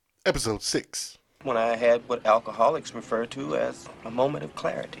Episode 6. When I had what alcoholics refer to as a moment of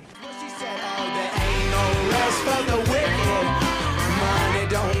clarity. She said, oh, there ain't no rest for the wicked. Money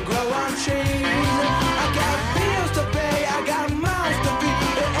don't grow on trees. I got bills to pay, I got mouths to feed.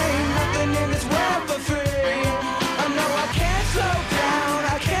 There ain't nothing in this world for free. I know I can't slow down,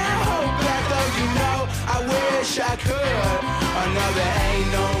 I can't hold back, though you know I wish I could. I know there ain't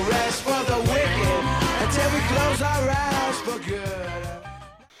no rest for the wicked until we close our eyes for good.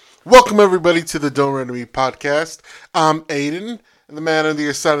 Welcome, everybody, to the Don't Run to Me podcast. I'm Aiden, and the man on the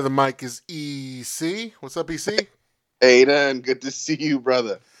other side of the mic is EC. What's up, EC? Aiden, good to see you,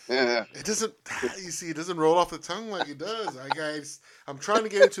 brother. It doesn't, it doesn't roll off the tongue like it does. I'm trying to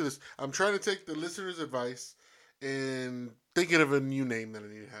get into this. I'm trying to take the listener's advice and thinking of a new name that I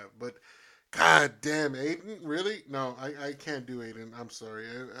need to have. But, god damn, Aiden? Really? No, I can't do Aiden. I'm sorry.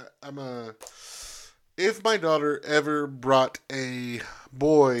 If my daughter ever brought a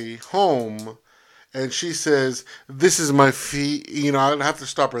boy home and she says, "This is my fee," I'd have to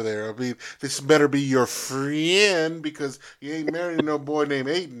stop her there. This better be your friend because you ain't marrying no boy named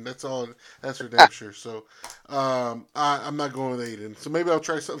Aiden. That's all. That's for damn sure. So, I'm not going with Aiden. So maybe I'll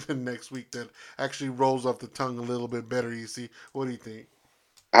try something next week that actually rolls off the tongue a little bit better. You see, what do you think?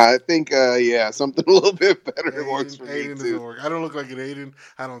 I think, something a little bit better Aiden, works for me, Aiden too. doesn't work. I don't look like an Aiden.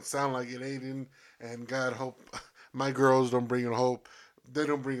 I don't sound like an Aiden. And God hope my girls don't bring a hope. They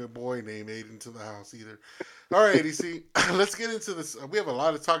don't bring a boy named Aiden to the house either. All right, EC, let's get into this. We have a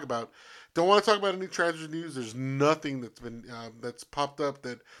lot to talk about. Don't want to talk about any transfer news. There's nothing that's been that's popped up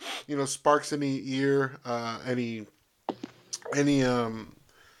that sparks any ear, any any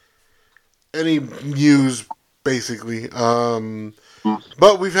news basically.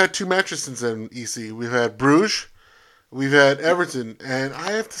 But we've had two matches since then. EC, we've had Bruges, we've had Everton, and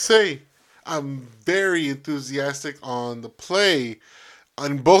I have to say, I'm very enthusiastic on the play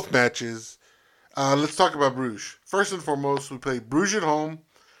on both matches. Let's talk about Bruges. First and foremost, we played Bruges at home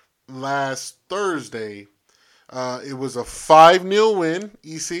last Thursday. It was a 5-0 win,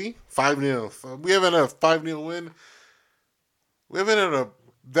 EC. 5-0. We haven't had a 5-0 win. We haven't had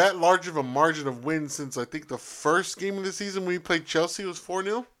that large of a margin of win since I think the first game of the season when we played Chelsea was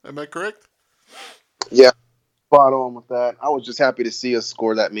 4-0. Am I correct? Yeah, spot on with that. I was just happy to see us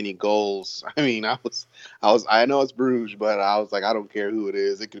score that many goals. I mean, I know it's Bruges, but I was like, I don't care who it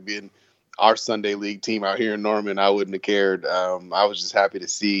is. It could be in our Sunday league team out here in Norman. I wouldn't have cared. I was just happy to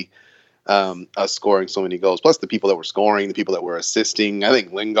see us scoring so many goals. Plus the people that were scoring, the people that were assisting. I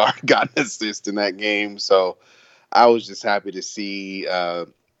think Lingard got an assist in that game. So I was just happy to see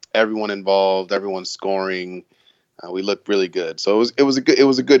everyone involved, everyone scoring. We looked really good, so it was a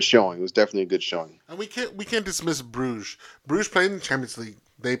good showing. It was definitely a good showing. And we can't dismiss Bruges. Bruges played in the Champions League.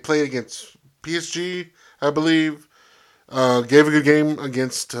 They played against PSG, I believe. Gave a good game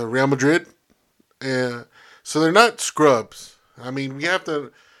against Real Madrid. So they're not scrubs. I mean, we have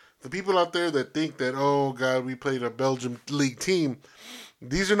to. The people out there that think that, oh God, we played a Belgium league team.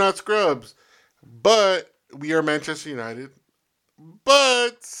 These are not scrubs. But we are Manchester United.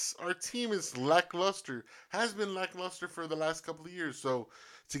 But our team is lackluster. Has been lackluster for the last couple of years. So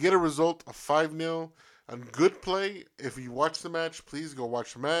to get a result of 5-0 on good play, if you watch the match, please go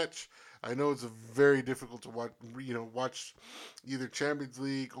watch the match. I know it's very difficult to watch either Champions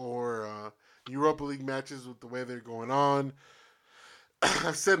League or Europa League matches with the way they're going on.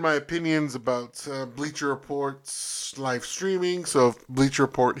 I've said my opinions about Bleacher Report's live streaming. So if Bleacher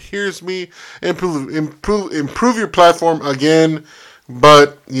Report hears me, improve your platform again.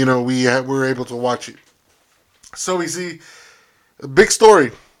 But we're able to watch it. So we see a big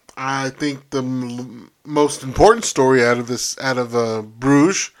story. I think the most important story out of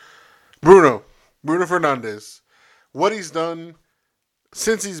Bruges, Bruno Fernandes, what he's done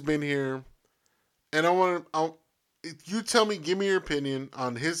since he's been here, and you tell me, give me your opinion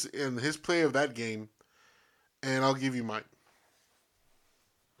on his play of that game, and I'll give you mine.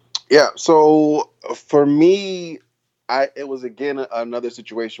 Yeah. So for me, it was again another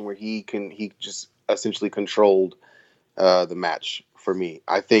situation where he just essentially controlled the match for me.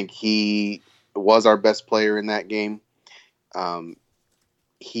 I think he was our best player in that game. Um,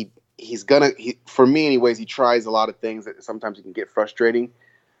 for me anyways, he tries a lot of things that sometimes he can get frustrating,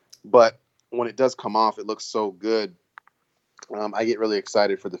 but when it does come off, it looks so good. I get really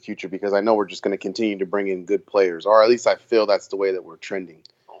excited for the future because I know we're just going to continue to bring in good players, or at least I feel that's the way that we're trending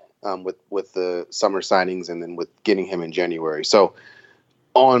with the summer signings and then with getting him in January. So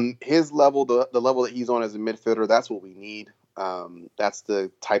on his level, the level that he's on as a midfielder, that's what we need. That's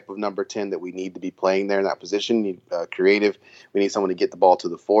the type of number 10 that we need to be playing there in that position. We need creative. We need someone to get the ball to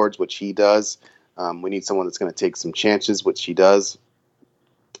the forwards, which he does. We need someone that's going to take some chances, which he does.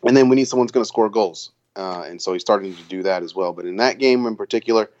 And then we need someone who's going to score goals. And so he's starting to do that as well. But in that game in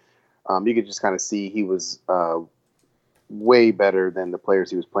particular, you could just kind of see he was way better than the players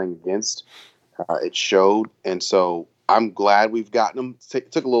he was playing against. It showed. And so I'm glad we've gotten him.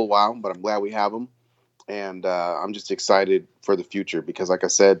 It took a little while, but I'm glad we have him. And I'm just excited for the future because, like I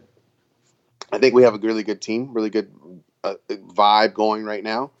said, I think we have a really good team, really good vibe going right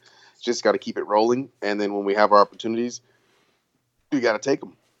now. Just got to keep it rolling. And then when we have our opportunities, we got to take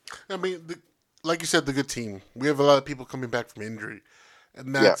them. I mean, like you said, the good team. We have a lot of people coming back from injury,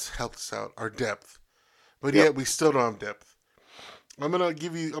 and that's helped us out, our depth. But yet we still don't have depth. I'm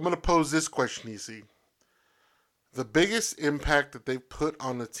gonna pose this question, EC. The biggest impact that they've put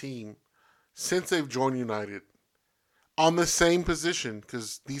on the team since they've joined United on the same position,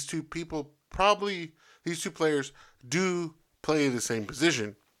 because these two players do play the same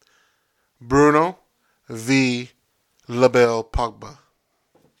position. Bruno v. Labelle Pogba.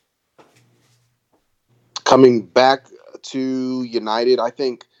 Coming back to United, I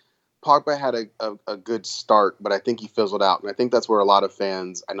think Pogba had a good start, but I think he fizzled out. And I think that's where a lot of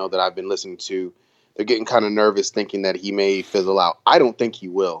fans I know that I've been listening to, they're getting kind of nervous thinking that he may fizzle out. I don't think he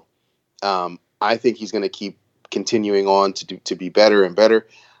will. I think he's going to keep continuing on to be better and better.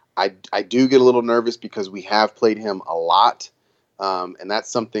 I do get a little nervous because we have played him a lot. And that's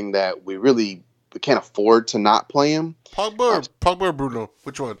something that we can't afford to not play him. Pogba or Bruno?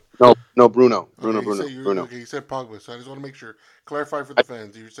 Which one? No, Bruno. Bruno. Okay, you said Pogba, so I just want to make sure. Clarify for the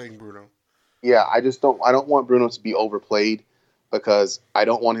fans. You're saying Bruno. Yeah, I don't want Bruno to be overplayed because I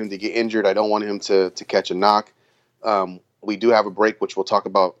don't want him to get injured. I don't want him to catch a knock. We do have a break, which we'll talk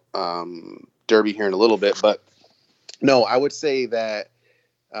about Derby here in a little bit. But no, I would say that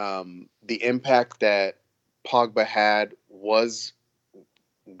the impact that Pogba had was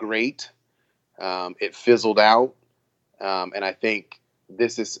great. It fizzled out. And I think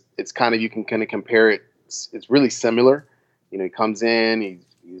it's kind of, you can kind of compare it. It's really similar. You know, he comes in,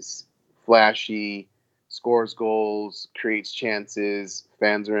 he's flashy, scores goals, creates chances,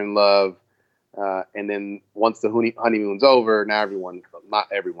 fans are in love. And then once the honeymoon's over, now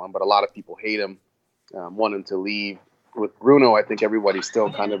not everyone, but a lot of people hate him, want him to leave. With Bruno, I think everybody's still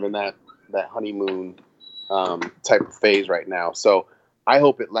kind of in that honeymoon type of phase right now. So I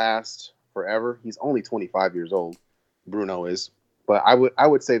hope it lasts forever. He's only 25 years old, Bruno is. But I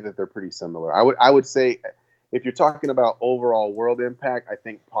would say that they're pretty similar. I would say if you're talking about overall world impact, I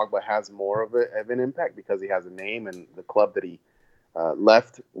think Pogba has more of an impact because he has a name, and the club that he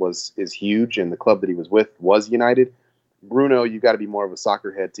left is huge, and the club that he was with was United. Bruno, you got to be more of a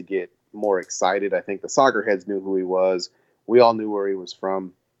soccer head to get more excited. I think the soccer heads knew who he was. We all knew where he was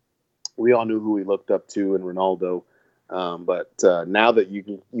from. We all knew who he looked up to in Ronaldo. But now that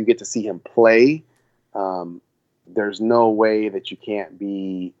you get to see him play, there's no way that you can't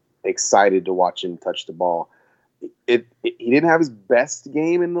be excited to watch him touch the ball. He didn't have his best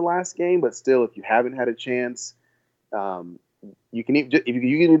game in the last game, but still, if you haven't had a chance, you can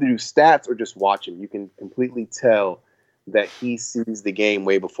either do stats or just watch him. You can completely tell that he sees the game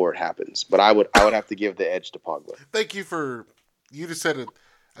way before it happens. But I would have to give the edge to Pogba. Thank you you just said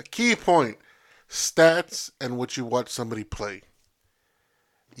a key point: stats and what you watch somebody play.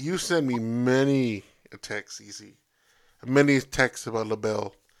 You send me many texts, easy. Many texts about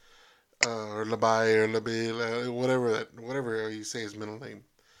Labelle, or Labai, or Labelle, whatever you say his middle name.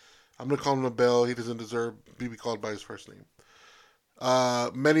 I'm gonna call him Labelle. He doesn't deserve to be called by his first name.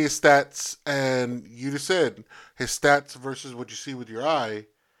 Many stats, and you just said his stats versus what you see with your eye.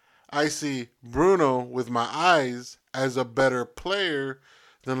 I see Bruno with my eyes as a better player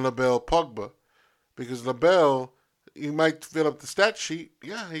than Labelle Pogba, because Labelle, you might fill up the stat sheet.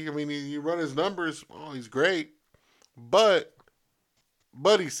 Yeah, he run his numbers. Oh, he's great. But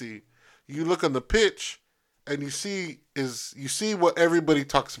you look on the pitch and you see what everybody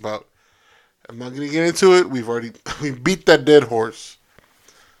talks about. I'm not going to get into it. We beat that dead horse.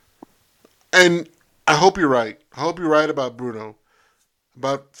 And I hope you're right. I hope you're right about Bruno,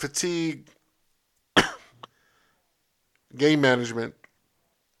 about fatigue, game management,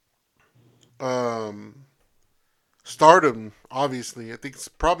 stardom. Obviously, I think it's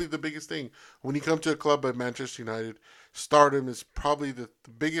probably the biggest thing when you come to a club like Manchester United. Stardom is probably the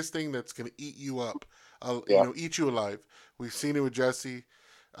biggest thing that's going to eat you up, eat you alive. We've seen it with Jesse.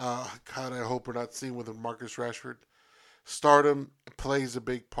 God, I hope we're not seeing with Marcus Rashford. Stardom plays a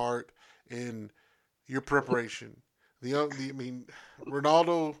big part in your preparation.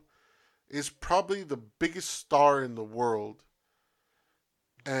 Ronaldo is probably the biggest star in the world,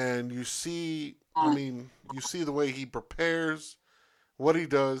 and you see the way he prepares, what he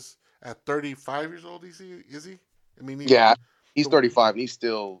does at 35 years old. Is he? Yeah, He's 35, and he's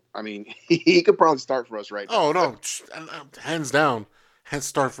still. I mean, he could probably start for us right Oh now. no, hands down, hands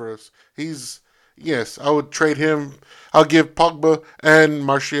start for us. He's yes, I would trade him. I'll give Pogba and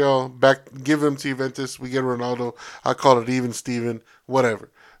Martial back. Give them to Juventus. We get Ronaldo. I call it even Steven,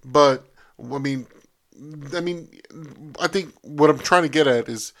 whatever. But I mean, I mean, I think what I'm trying to get at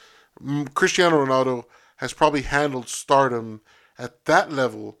is Cristiano Ronaldo has probably handled stardom at that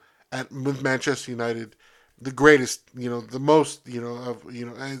level with Manchester United the greatest, the most, of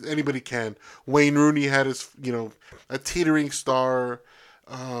as anybody can. Wayne Rooney had his, a teetering star.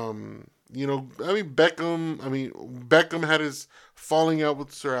 Beckham. I mean, Beckham had his falling out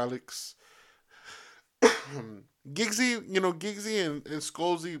with Sir Alex. Giggsy and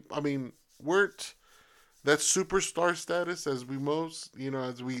Scholesy. I mean, weren't that superstar status as we most,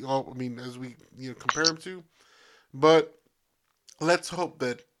 as we all. I mean, as we compare him to. But let's hope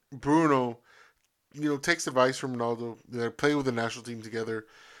that Bruno takes advice from Ronaldo. Play with the national team together,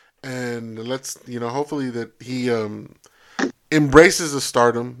 and let's hopefully that he embraces the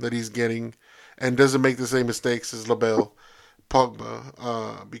stardom that he's getting, and doesn't make the same mistakes as Labelle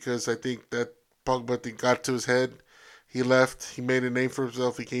Pogba. Because I think that Pogba got to his head. He left. He made a name for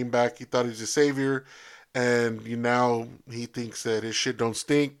himself. He came back. He thought he was a savior, and now he thinks that his shit don't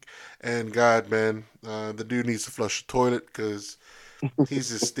stink. And God, man, the dude needs to flush the toilet because he's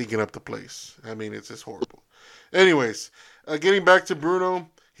just stinking up the place. I mean, it's just horrible. Anyways, getting back to Bruno,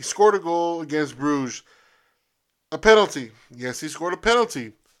 he scored a goal against Bruges. A penalty. Yes, he scored a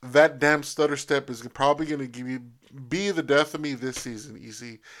penalty. That damn stutter step is probably going to be the death of me this season, you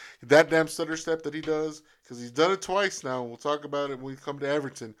see. That damn stutter step that he does, because he's done it twice now. We'll talk about it when we come to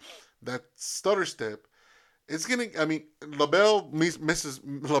Everton. That stutter step, it's going to, I mean, Labelle misses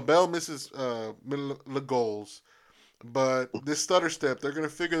goals. But this stutter step, they're gonna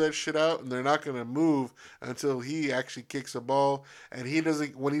figure that shit out, and they're not gonna move until he actually kicks a ball. And he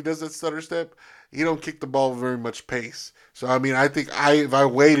doesn't. When he does that stutter step, he don't kick the ball very much pace. So I mean, I think if I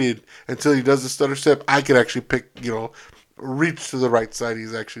waited until he does the stutter step, I could actually reach to the right side.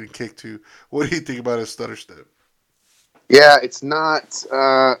 He's actually kicked to. What do you think about his stutter step? Yeah, it's not.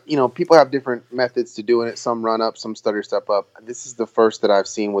 People have different methods to doing it. Some run up, some stutter step up. This is the first that I've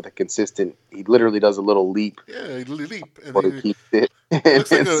seen with a consistent. He literally does a little leap. Yeah, he leap, and Before he keeps it. it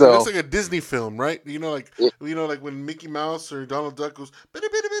So looks like a Disney film, right? Like when Mickey Mouse or Donald Duck goes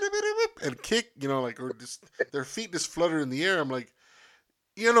and kick, or just their feet just flutter in the air. I'm like,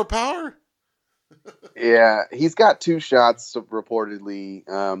 you have no power. yeah, he's got two shots reportedly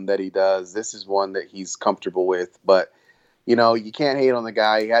that he does. This is one that he's comfortable with, but you can't hate on the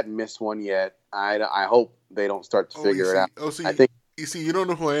guy. He hadn't missed one yet. I hope they don't start to figure it out. I think. You see, you don't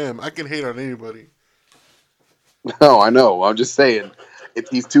know who I am. I can hate on anybody. No, I know. I'm just saying,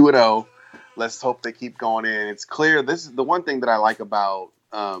 he's 2-0. Let's hope they keep going in. It's clear. This is the one thing that I like about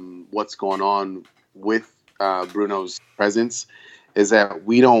what's going on with Bruno's presence is that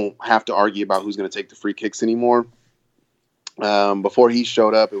we don't have to argue about who's going to take the free kicks anymore. Before he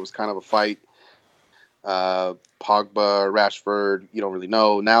showed up, it was kind of a fight. Pogba, Rashford, you don't really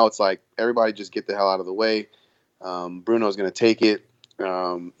know. Now it's like everybody just get the hell out of the way. Bruno's going to take it.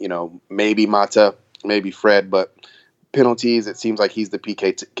 Maybe Mata, maybe Fred, but penalties, it seems like he's the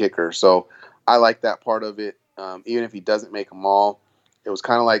PK kicker. So I like that part of it. Even if he doesn't make them all, it was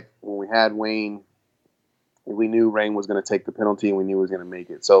kind of like when we had Wayne, we knew Rain was going to take the penalty and we knew he was going to make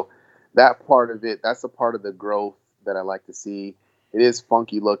it. So that part of it, that's a part of the growth that I like to see. It is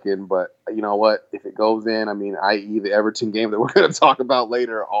funky looking, but you know what? If it goes in, I mean, i.e. the Everton game that we're going to talk about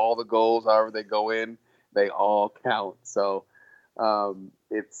later, all the goals, however they go in, they all count. So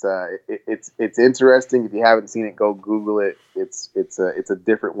it's interesting. If you haven't seen it, go Google it. It's a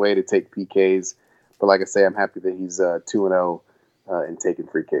different way to take PKs. But like I say, I'm happy that he's 2-0 in taking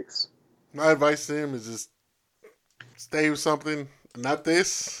free kicks. My advice to him is just stay with something, not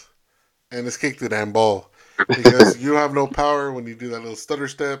this, and just kick the damn ball. Because you have no power when you do that little stutter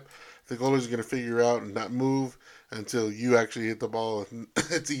step. The goalie's going to figure out and not move until you actually hit the ball.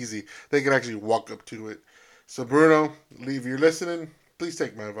 It's easy. They can actually walk up to it. So, Bruno, if you're listening, please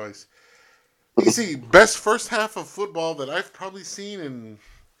take my advice. Easy, best first half of football that I've probably seen in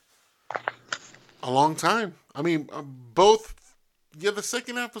a long time. I mean, both. Yeah, the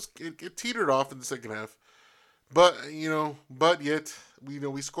second half it teetered off in the second half, but yet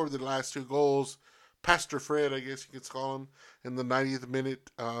we scored the last two goals. Pastor Fred, I guess you could call him, in the 90th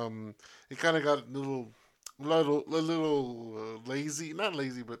minute. It kind of got a little lazy. Not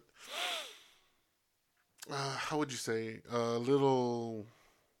lazy, but how would you say? A little.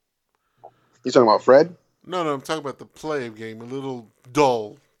 You talking about Fred? No, I'm talking about the play of game. A little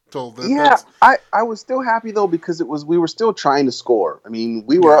dull. So Yeah, that's I was still happy though because we were still trying to score. I mean,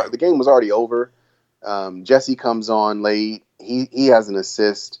 yeah. the game was already over. Jesse comes on late. He has an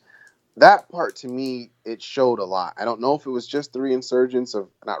assist. That part to me, it showed a lot. I don't know if it was just the reinsurgence of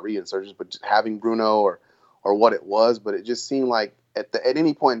not reinsurgence, but just having Bruno or what it was. But it just seemed like at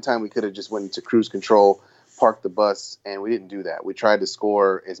any point in time we could have just went into cruise control, parked the bus, and we didn't do that. We tried to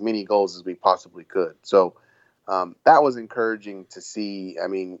score as many goals as we possibly could. So that was encouraging to see. I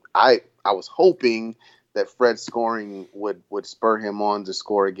mean, I was hoping that Fred's scoring would spur him on to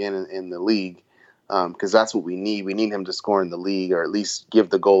score again in the league because that's what we need. We need him to score in the league, or at least give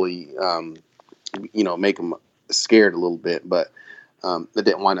the goalie, make him scared a little bit. But that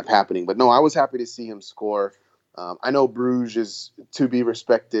didn't wind up happening. But no, I was happy to see him score. I know Bruges is to be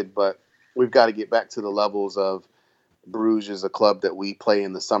respected, but we've got to get back to the levels of Bruges is a club that we play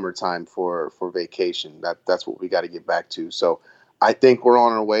in the summertime for vacation. That's what we got to get back to. So I think we're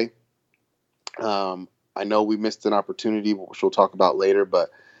on our way. I know we missed an opportunity, which we'll talk about later, but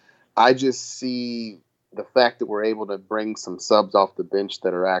I just see the fact that we're able to bring some subs off the bench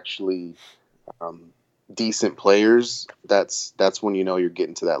that are actually decent players. That's when you know you're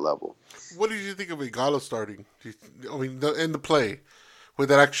getting to that level. What did you think of Igalo starting? I mean, in the play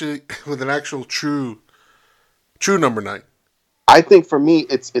with an actual true number 9. I think for me,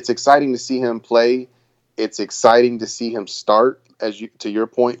 it's exciting to see him play. It's exciting to see him start, to your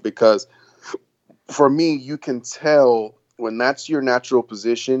point, because for me, you can tell when that's your natural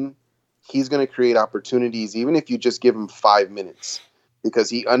position, he's going to create opportunities, even if you just give him 5 minutes, because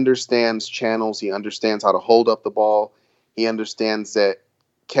he understands channels. He understands how to hold up the ball. He understands that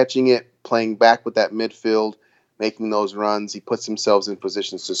catching it, playing back with that midfield, making those runs, he puts himself in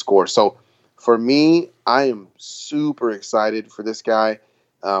positions to score. So for me, I am super excited for this guy.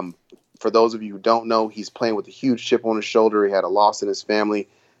 For those of you who don't know, he's playing with a huge chip on his shoulder. He had a loss in his family.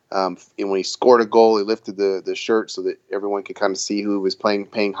 And when he scored a goal, he lifted the shirt so that everyone could kind of see who he was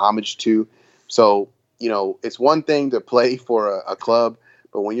paying homage to. So, it's one thing to play for a club,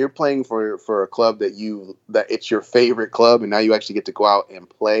 but when you're playing for a club that it's your favorite club and now you actually get to go out and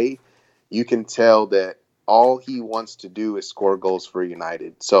play, you can tell that all he wants to do is score goals for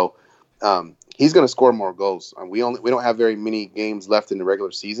United. So he's going to score more goals. We don't have very many games left in the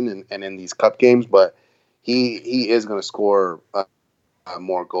regular season and in these cup games, but he is going to score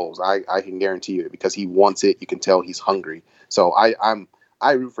more goals. I can guarantee you it because he wants it. You can tell he's hungry. So I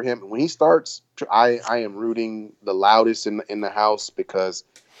root for him. And when he starts, I am rooting the loudest in the house because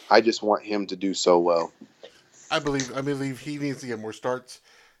I just want him to do so well. I believe he needs to get more starts.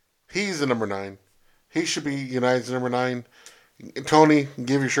 He's the number 9. He should be United's number 9. Tony,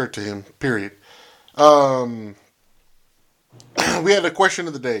 give your shirt to him. Period. We had a question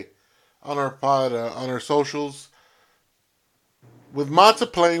of the day on our pod, on our socials. With Mata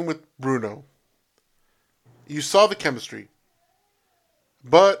playing with Bruno, you saw the chemistry.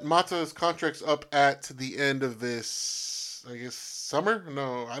 But Mata's contract's up at the end of this, I guess, summer?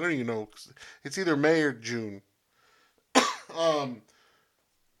 No, I don't even know. It's either May or June.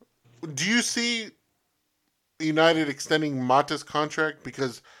 Do you see United extending Mata's contract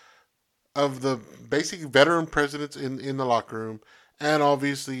because of the basic veteran presence in the locker room, and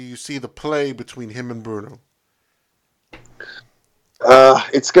obviously you see the play between him and Bruno?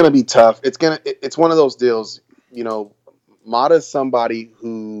 It's going to be tough. It's one of those deals, Mata's somebody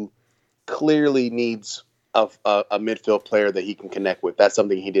who clearly needs a midfield player that he can connect with. That's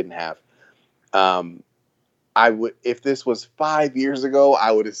something he didn't have. I would, if this was 5 years ago,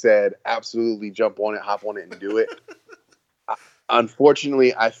 I would have said absolutely jump on it, hop on it, and do it.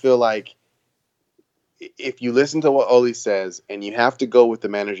 Unfortunately, I feel like if you listen to what Oli says and you have to go with the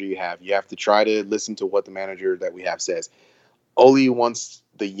manager you have to try to listen to what the manager that we have says. Oli wants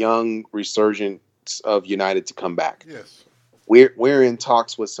the young resurgence of United to come back. Yes. We're in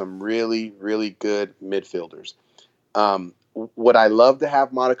talks with some really, really good midfielders. Would I love to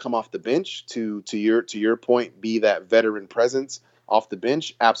have Mata come off the bench to your point, be that veteran presence off the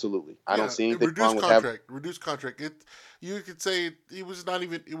bench? Absolutely. I don't see anything wrong with having reduced contract. You could say it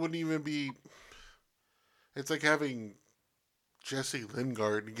wouldn't even be. It's like having Jesse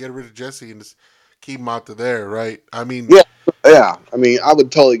Lingard and get rid of Jesse and just keep Mata there, right? I mean, yeah. I mean, I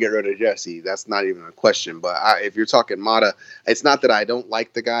would totally get rid of Jesse. That's not even a question. But if you're talking Mata, it's not that I don't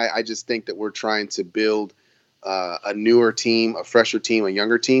like the guy. I just think that we're trying to build a newer team, a fresher team, a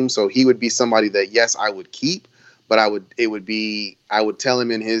younger team. So he would be somebody that, yes, I would keep, but I would tell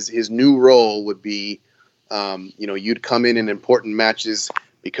him in his new role would be, you'd come in important matches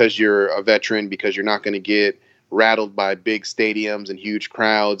because you're a veteran, because you're not going to get rattled by big stadiums and huge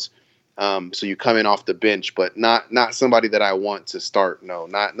crowds. So you come in off the bench, but not somebody that I want to start. No,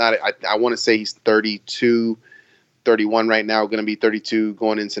 not. I want to say he's 32, 31 right now, going to be 32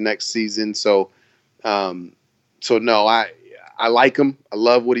 going into next season. Um, so no, I like him. I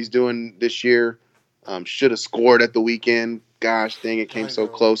love what he's doing this year. Should have scored at the weekend. Gosh dang, it came I so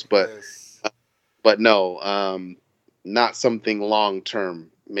know. close, Yes. but no, not something long term.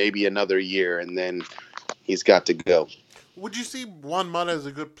 Maybe another year, and then he's got to go. Would you see Juan Mata as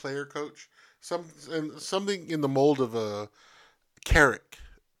a good player coach? Something in the mold of a Carrick.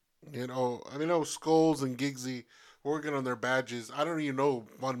 I mean, Scholes and Giggsy working on their badges. I don't even know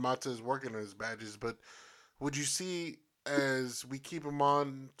Juan Mata is working on his badges, but would you see as we keep him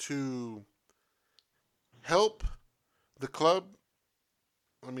on to help the club?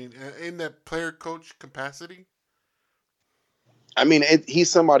 I mean, in that player coach capacity. I mean,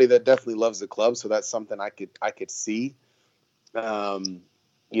 he's somebody that definitely loves the club, so that's something I could see. Um,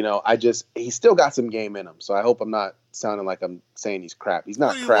 he's still got some game in him, so I hope I'm not sounding like I'm saying he's crap. He's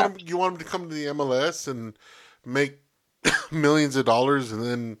Well, not crap. you want him to come to the MLS and make millions of dollars, and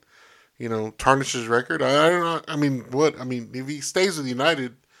then tarnish his record. I don't know. I mean, what? I mean, if he stays with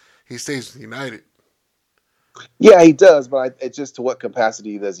United, he stays with United. Yeah, he does, but it's just to what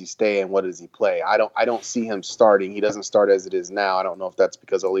capacity does he stay and what does he play? I don't see him starting. He doesn't start as it is now. I don't know if that's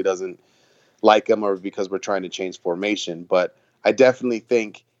because Ole doesn't like him or because we're trying to change formation. But I definitely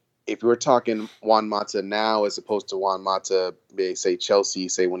think if we're talking Juan Mata now as opposed to Juan Mata, say Chelsea,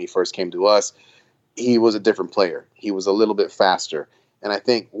 say when he first came to us, he was a different player. He was a little bit faster. And I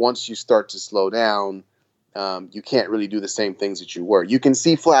think once you start to slow down, you can't really do the same things that you were. You can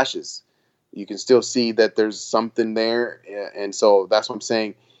see flashes. You can still see that there's something there. And so that's what I'm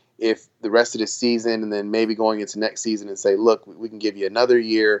saying. If the rest of the season and then maybe going into next season and say, look, we can give you another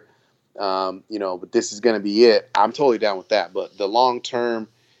year, but this is going to be it. I'm totally down with that. But the long term,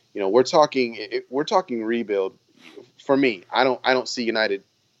 we're talking rebuild. For me, I don't see United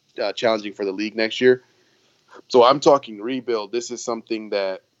challenging for the league next year. So I'm talking rebuild. This is something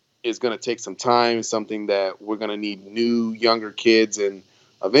that is going to take some time, something that we're going to need new, younger kids. And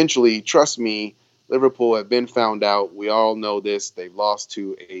eventually, trust me, Liverpool have been found out. We all know this. They've lost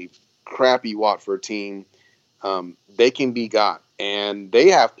to a crappy Watford team. They can be got. And they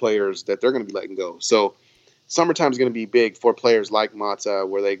have players that they're going to be letting go. So summertime is going to be big for players like Mata,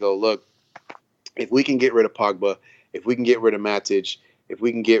 where they go, look, if we can get rid of Pogba, if we can get rid of Matic, if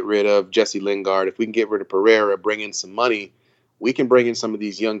we can get rid of Jesse Lingard, if we can get rid of Pereira, bring in some money, we can bring in some of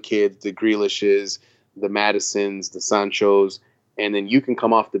these young kids, the Grealishes, the Madisons, the Sanchos, and then you can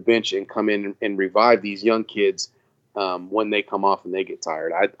come off the bench and come in and revive these young kids when they come off and they get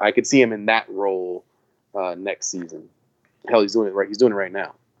tired. I could see him in that role next season. Hell, he's doing it right. He's doing it right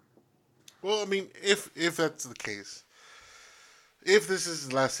now. Well, I mean, if that's the case, if this is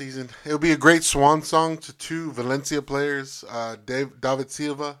his last season, it'll be a great swan song to two Valencia players, David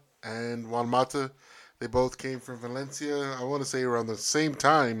Silva and Juan Mata. They both came from Valencia. I want to say around the same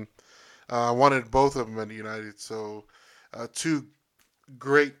time. I wanted both of them at United, so two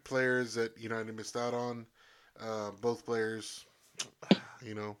great players that United missed out on. Both players,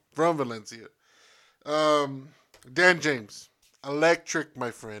 from Valencia. Dan James, electric, my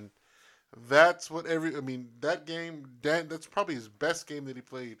friend. That's what that game, that's probably his best game that he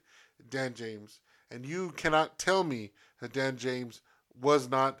played, Dan James. And you cannot tell me that Dan James was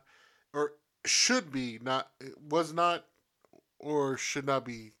not, or should be not, was not, or should not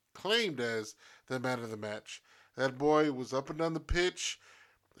be claimed as the man of the match. That boy was up and down the pitch,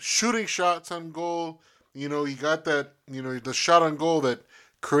 shooting shots on goal. He got that, the shot on goal that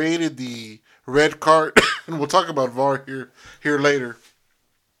created the red card. And we'll talk about VAR here later.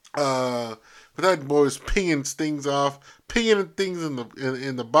 But that boy was pinging things off, pinging things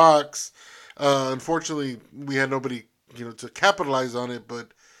in the box. Unfortunately, we had nobody, to capitalize on it.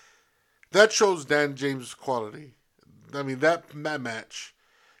 But that shows Dan James' quality. I mean, that match,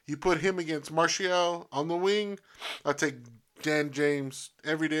 you put him against Martial on the wing. I take Dan James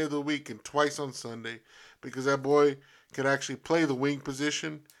every day of the week and twice on Sunday because that boy could actually play the wing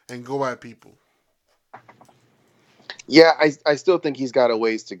position and go at people. Yeah, I still think he's got a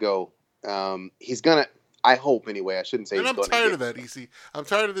ways to go. He's gonna. I hope anyway. I shouldn't say. And he's I'm gonna tired get, of that, EC. I'm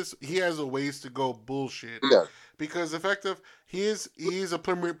tired of this. He has a ways to go bullshit. Yeah. Because effective, he's a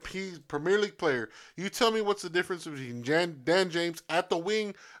Premier League player. You tell me what's the difference between Dan James at the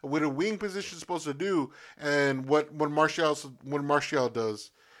wing, what a wing position is supposed to do, and what Martial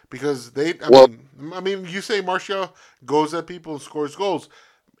does. Because I mean, you say Martial goes at people and scores goals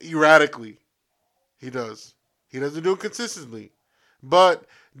erratically. He does. He doesn't do it consistently. But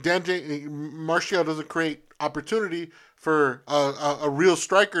Martial doesn't create opportunity for a real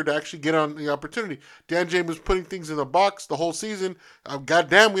striker to actually get on the opportunity. Dan James was putting things in the box the whole season.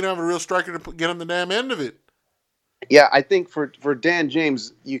 Goddamn, we don't have a real striker to get on the damn end of it. Yeah, I think for Dan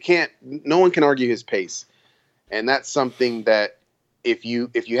James, no one can argue his pace. And that's something that if you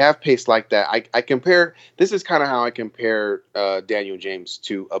have pace like that, I compare. This is kind of how I compare Daniel James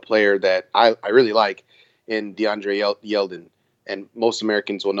to a player that I really like in DeAndre Yeldon, and most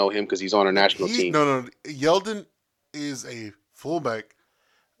Americans will know him because he's on our national team. No. Yeldon is a fullback.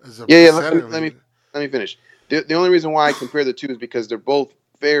 As a Yeah. center. Let me finish. The only reason why I compare the two is because they're both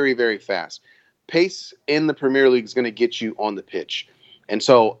very, very fast. Pace in the Premier League is going to get you on the pitch, and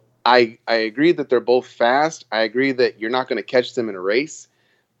so I agree that they're both fast. I agree that you're not going to catch them in a race.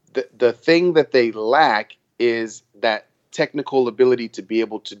 The thing that they lack is that technical ability to be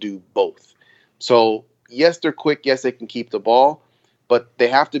able to do both. So yes, they're quick. Yes, they can keep the ball, but they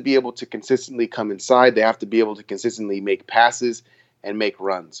have to be able to consistently come inside. They have to be able to consistently make passes and make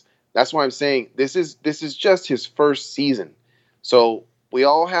runs. That's why I'm saying this is just his first season. So we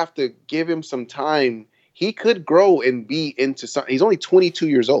all have to give him some time. He could grow and be into something. He's only 22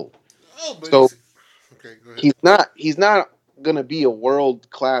 years old. Oh, but So okay, go ahead. he's not going to be a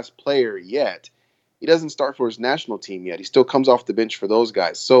world-class player yet. He doesn't start for his national team yet. He still comes off the bench for those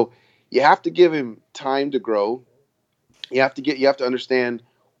guys. So you have to give him time to grow. You have to understand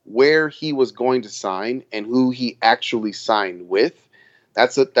where he was going to sign and who he actually signed with.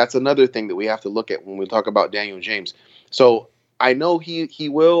 That's another thing that we have to look at when we talk about Daniel James. So I know he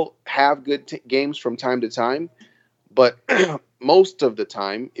will have good games from time to time, but most of the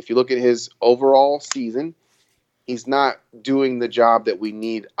time, if you look at his overall season, he's not doing the job that we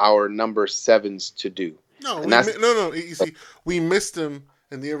need our number sevens to do. No, No. You see, we missed him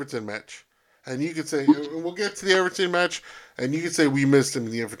in the Everton match, and you could say we'll get to the Everton match, and you could say we missed him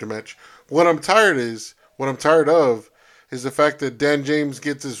in the Everton match. What I'm tired of, is the fact that Dan James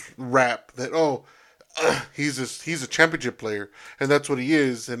gets this rap that he's a championship player, and that's what he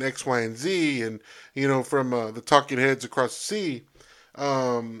is, and X, Y, and Z, and from the talking heads across the sea,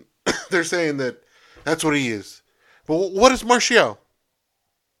 they're saying that that's what he is. But what is Martial?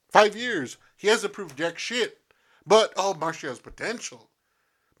 5 years. He hasn't proved jack shit. But, Martial's potential.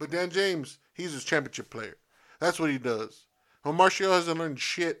 But Dan James, he's his championship player. That's what he does. Well, Martial hasn't learned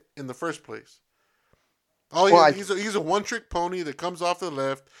shit in the first place. He's a one-trick pony that comes off the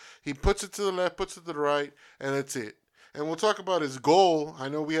left. He puts it to the left, puts it to the right, and that's it. And we'll talk about his goal. I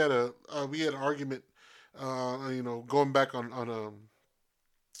know we had an argument, going back on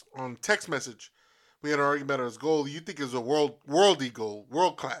text message. We had an argument about his goal. You think it was a worldly goal,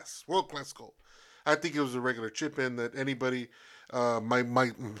 world class goal. I think it was a regular chip in that anybody, my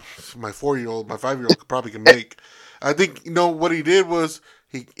 4-year-old, my 5-year-old probably can make. I think what he did was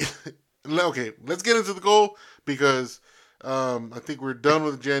he. Okay, let's get into the goal because I think we're done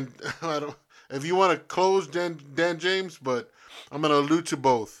with Jan. If you want to close Dan James, but I'm going to allude to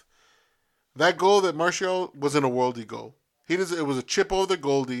both. That goal that Martial wasn't a worldly goal. It was a chip over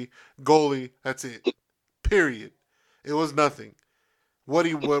the goalie. That's it. Period. It was nothing. What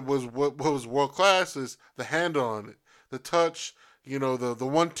was world class is the handle on it, the touch, the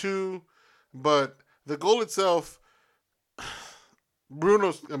 1-2, but the goal itself.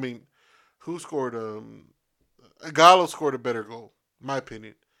 Who scored? Gallo scored a better goal, in my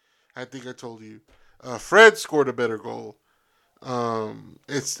opinion. I think I told you. Fred scored a better goal.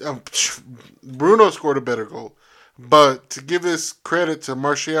 Bruno scored a better goal. But to give this credit to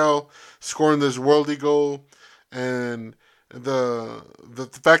Martial scoring this worldly goal, and the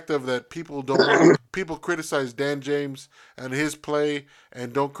fact of that people criticize Dan James and his play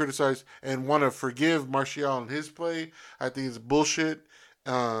and don't criticize and want to forgive Martial and his play, I think it's bullshit.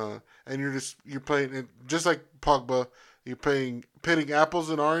 And you're playing just like Pogba. You're pitting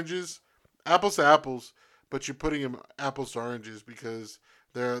apples and oranges, apples to apples, but you're putting them apples to oranges because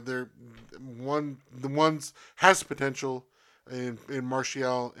the ones has potential in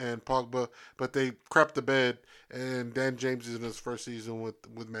Martial and Pogba, but they crap the bed. And Dan James is in his first season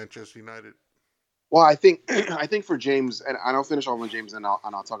with Manchester United. Well, I think for James, and I'll finish off with James, and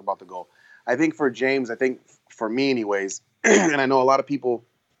I'll talk about the goal. I think for James, for me anyways, and I know a lot of people,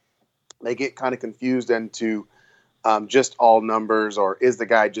 they get kind of confused into just all numbers, or is the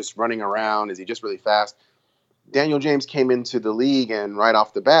guy just running around? Is he just really fast? Daniel James came into the league, and right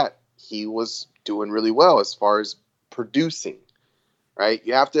off the bat, he was doing really well as far as producing, right?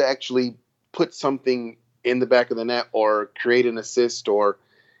 You have to actually put something in the back of the net or create an assist, or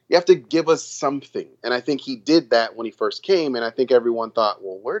you have to give us something. And I think he did that when he first came, and I think everyone thought,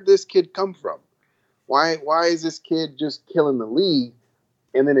 well, where'd this kid come from? Why is this kid just killing the league?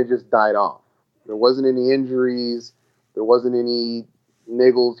 and then it just died off. There wasn't any injuries. There wasn't any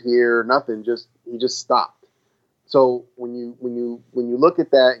niggles here. Nothing. He just stopped. So when you look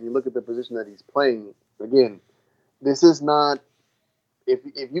at that and you look at the position that he's playing, again, this is not. If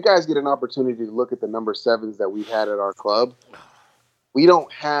you guys get an opportunity to look at the number 7s that we've had at our club,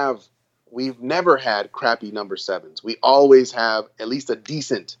 we've never had crappy number 7s. We always have at least a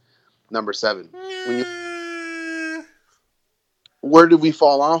decent number 7. Where did we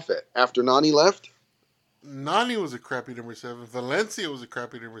fall off at after Nani left? Nani was a crappy number 7. Valencia was a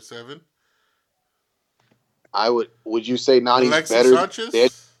crappy number 7. Would you say Nani's Alexis better Sanchez? than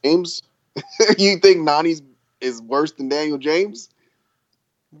Daniel James? You think Nani's is worse than Daniel James?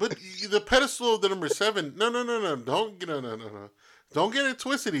 But the pedestal of the number 7. No. Don't get it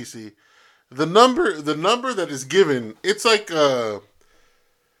twisted, EC. The number that is given, it's like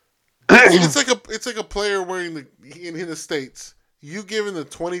it's like a player wearing in the States. You given the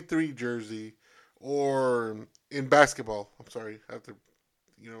 23 jersey, or in basketball. I'm sorry, I have to.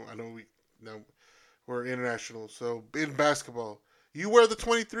 I know we're international, so in basketball, you wear the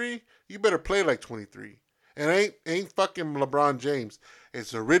 23. You better play like 23, and ain't fucking LeBron James.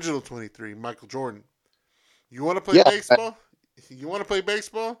 It's the original 23, Michael Jordan. You want to play baseball? You want to play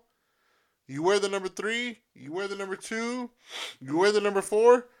baseball? You wear the number 3. You wear the number 2. You wear the number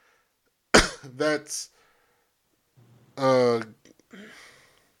 4. That's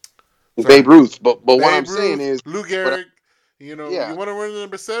Babe Ruth. But Babe what I'm Ruth, saying is, Lou Gehrig. You Yeah. want to wear the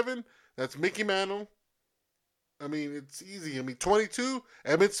number 7? That's Mickey Mantle. I mean, it's easy. I mean, 22,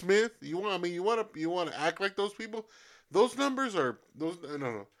 Emmitt Smith. You want to act like those people? Those numbers are those.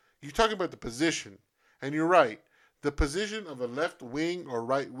 No. You're talking about the position, and you're right. The position of a left wing or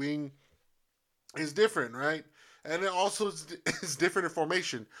right wing is different, right? And it also is different in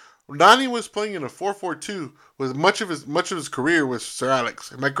formation. Nani was playing in a 4-4-2 with much of his career with Sir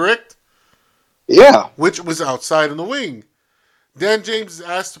Alex. Am I correct? Yeah. Which was outside in the wing. Dan James is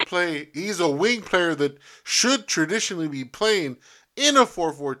asked to play. He's a wing player that should traditionally be playing in a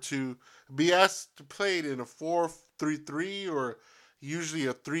 4-4-2. Be asked to play it in a 4-3-3 or usually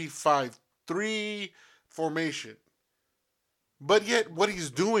a 3-5-3 formation. But yet, what he's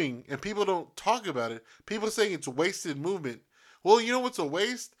doing, and people don't talk about it, people saying it's wasted movement. Well, you know what's a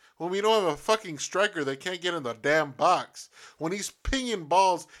waste? When we don't have a fucking striker that can't get in the damn box. When he's pinging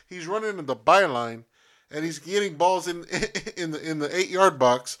balls, he's running in the byline, and he's getting balls in the 8-yard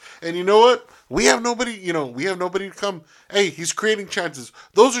box. And you know what? We have nobody. We have nobody to come. Hey, he's creating chances.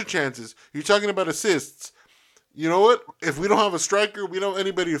 Those are chances. You're talking about assists. You know what? If we don't have a striker, we don't have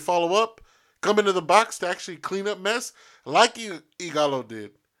anybody to follow up, come into the box to actually clean up mess, like Igalo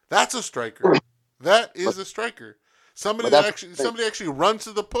did. That's a striker. That is a striker. Somebody actually runs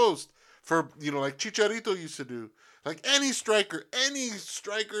to the post for like Chicharito used to do. Like any striker in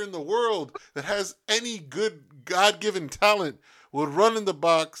the world that has any good God-given talent would run in the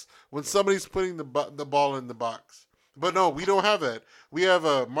box when somebody's putting the ball in the box. But no, we don't have that. We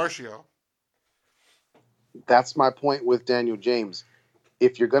have Martial. That's my point with Daniel James.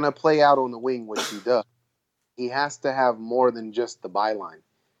 If you're going to play out on the wing, which he does, he has to have more than just the byline.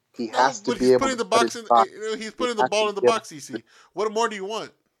 He has to be able to he's putting the ball in the box, EC. What more do you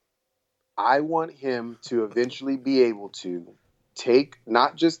want? I want him to eventually be able to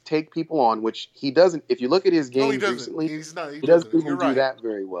not just take people on, which he doesn't. If you look at his games recently, he doesn't even do that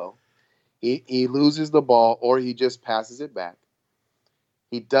very well. He loses the ball or he just passes it back.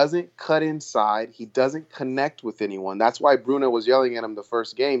 He doesn't cut inside. He doesn't connect with anyone. That's why Bruno was yelling at him the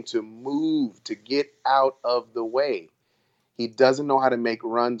first game to move, to get out of the way. He doesn't know how to make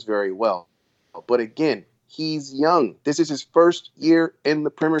runs very well. But again, he's young. This is his first year in the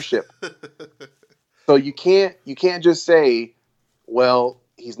Premiership. So you can't just say, well,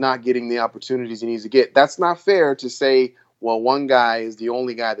 he's not getting the opportunities he needs to get. That's not fair to say, well, one guy is the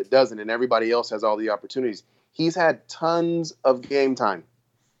only guy that doesn't and everybody else has all the opportunities. He's had tons of game time.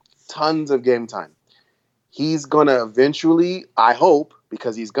 He's going to eventually, I hope,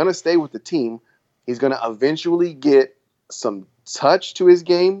 because he's going to stay with the team, he's going to eventually get some touch to his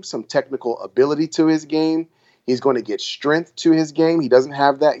game, some technical ability to his game. He's going to get strength to his game. He doesn't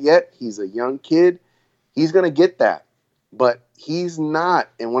have that yet. He's a young kid. He's going to get that. But he's not.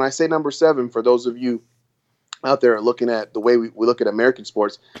 And when I say number 7, for those of you out there looking at the way we look at American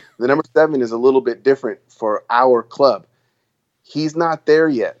sports, the number 7 is a little bit different for our club. He's not there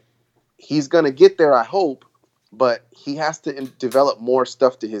yet. He's going to get there, I hope, but he has to develop more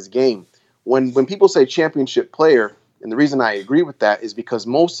stuff to his game. When people say championship player, and the reason I agree with that is because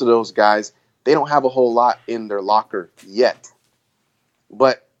most of those guys, they don't have a whole lot in their locker yet.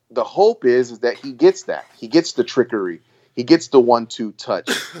 But the hope is that he gets that. He gets the trickery. He gets the 1-2 touch,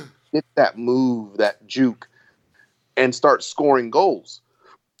 get that move, that juke, and start scoring goals.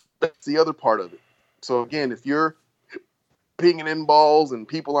 That's the other part of it. So again, if you're pinging in balls and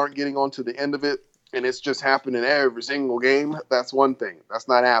people aren't getting onto the end of it, and it's just happening every single game, that's one thing. That's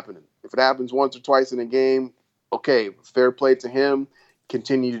not happening. If it happens once or twice in a game, okay, fair play to him.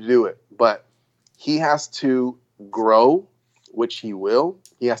 Continue to do it. But he has to grow, which he will.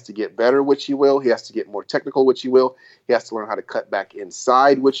 He has to get better, which he will. He has to get more technical, which he will. He has to learn how to cut back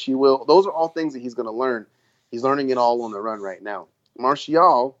inside, which he will. Those are all things that he's going to learn. He's learning it all on the run right now.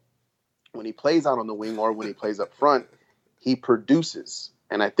 Martial, when he plays out on the wing or when he plays up front, he produces.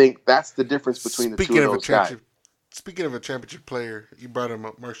 And I think that's the difference between the two of those guys. Speaking of a championship player, you brought him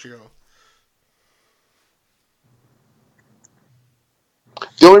up, Martial.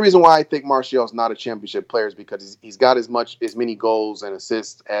 The only reason why I think Martial is not a championship player is because he's got as many goals and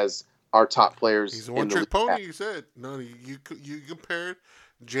assists as our top players. He's a one-trick pony, you said. No, you compared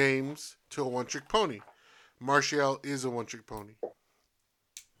James to a one-trick pony. Martial is a one-trick pony.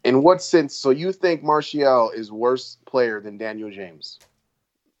 In what sense? So you think Martial is worse player than Daniel James?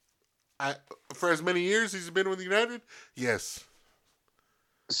 For as many years he's been with United, yes.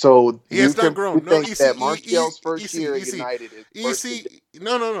 So he has not grown. No, that Martial's first year at United is worse than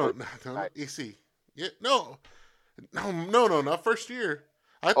No. EC. Yeah, no, not first year.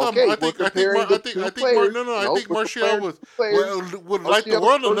 I think Martial would like the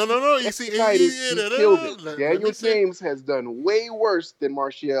world. No. EC. Daniel James has done way worse than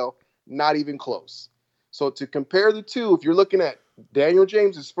Martial. Not even close. So to compare the two, if you're looking at Daniel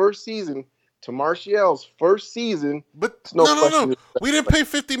James's first season to Martial's first season, but no. We didn't pay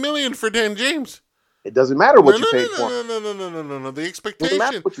 $50 million for Dan James. It doesn't matter what you paid for. No. The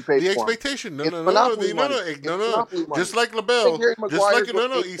expectation. No. Just like LaBelle. Just like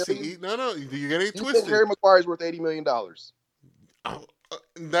EC. No. You're getting it twisted. Harry Maguire's worth $80 million.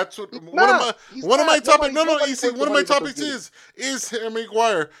 That's what. One of my topics. No, EC. One of my topics is Harry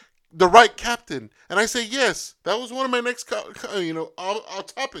Maguire the right captain? And I say yes. That was one of my next topics.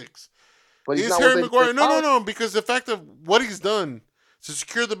 But is Harry Maguire? No. Because the fact of what he's done to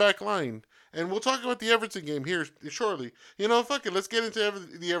secure the back line. And we'll talk about the Everton game here shortly. Fuck it. Let's get into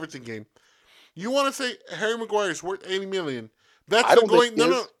the Everton game. You want to say Harry Maguire is worth $80 million? I don't think he is.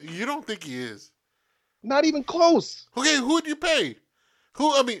 No. You don't think he is? Not even close. Okay, who would you pay?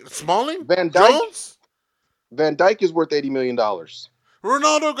 Smalling? Van Dijk? Jones? Van Dijk is worth $80 million.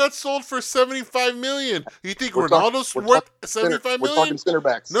 Ronaldo got sold for $75 million. You think Ronaldo's worth $75 million? We're talking center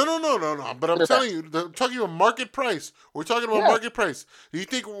backs. No. But I'm telling you, talking about market price. We're talking about market price. Do you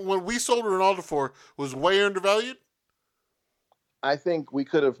think what we sold Ronaldo for was way undervalued? I think we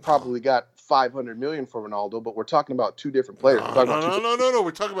could have probably got $500 million for Ronaldo, but we're talking about two different players. No.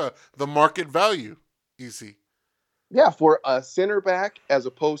 We're talking about the market value. Easy. Yeah, for a center back as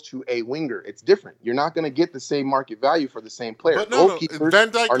opposed to a winger, it's different. You're not going to get the same market value for the same player. But no.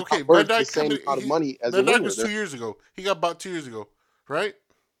 Van Dijk, Van Dijk, the same amount of money as Van a winger. Dijk was 2 years ago. He got bought 2 years ago, right?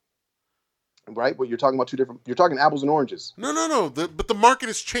 Right, but you're talking about two different. You're talking apples and oranges. No. But the market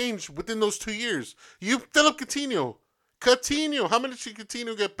has changed within those 2 years. Philip Coutinho. How much did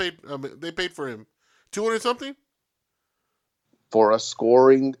Coutinho get paid? They paid for him 200 something for a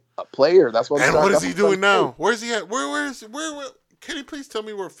scoring player. That's what. And what is he doing now? Where's he at? Where? Can you please tell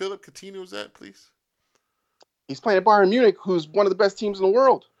me where Philip Coutinho's at, please? He's playing at Bayern Munich, who's one of the best teams in the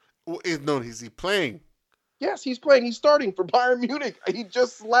world. Is he playing? Yes, he's playing. He's starting for Bayern Munich. He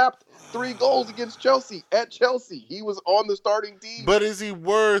just slapped 3 goals against Chelsea at Chelsea. He was on the starting team. But is he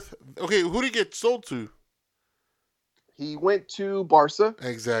worth? Okay, who did he get sold to? He went to Barca.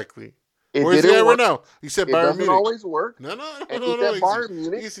 Exactly. Where's he at right now? You said Bayern Munich. It doesn't always work. No. Bayern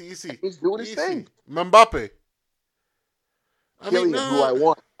Munich. Easy. He's doing his thing. Mbappe. Kylian, who I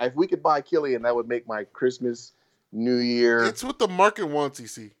want. If we could buy Kylian, that would make my Christmas, New Year. It's what the market wants,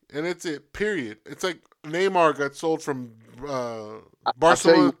 and it's it. Period. It's like Neymar got sold from Barcelona. I'll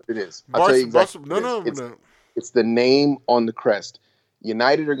tell you what it is. I'll tell you exactly No. It's the name on the crest.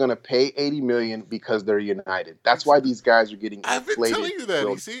 United are going to pay $80 million because they're United. That's why these guys are getting inflated. I've been telling you that,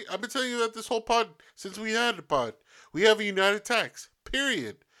 I've been telling you that this whole pod, since we had the pod. We have a United tax,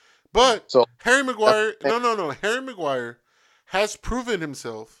 period. But Harry Maguire, no. Harry Maguire has proven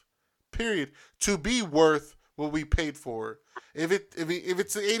himself, period, to be worth what we paid for. If it's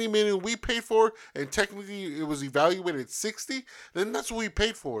the $80 million we paid for, and technically it was evaluated at $60, then that's what we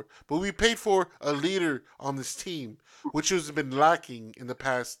paid for. But we paid for a leader on this team, which has been lacking in the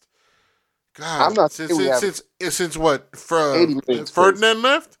past. God, I'm not since what? Ferdinand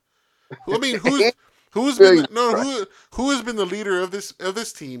left. I mean, who has been the leader of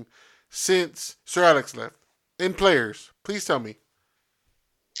this team since Sir Alex left? In players, please tell me.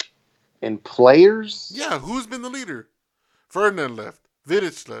 In players, Yeah, who's been the leader? Ferdinand left.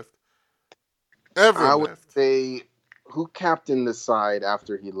 Vidic left. I Everett would left. say who captained the side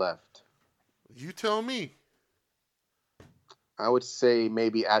after he left? You tell me. I would say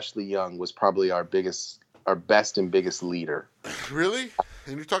maybe Ashley Young was probably our best and biggest leader. Really?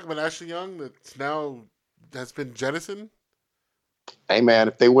 And you're talking about Ashley Young that's been jettisoned? Hey man,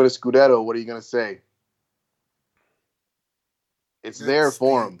 if they win a Scudetto, what are you gonna say? It's there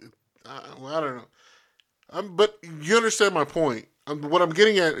for them. Well, I don't know. But you understand my point. What I'm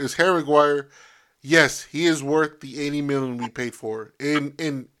getting at is Harry Maguire. Yes, he is worth the $80 million we paid for,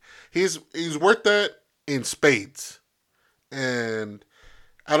 and he's worth that in spades. And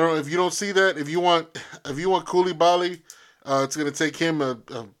I don't know if you don't see that. If you want Koulibaly, it's going to take him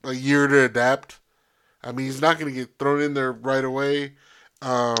a year to adapt. I mean, he's not going to get thrown in there right away.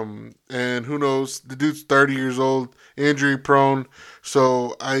 And who knows? The dude's 30 years old, injury prone.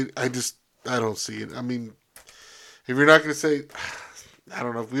 So I don't see it. I mean, if you're not going to say, I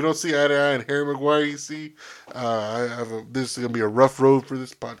don't know, if we don't see eye to eye and Harry Maguire, you see, this is going to be a rough road for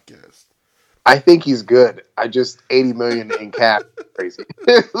this podcast. I think he's good. I just $80 million in cash, crazy.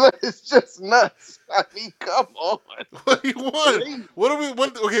 It's just nuts. I mean, come on. What do you want?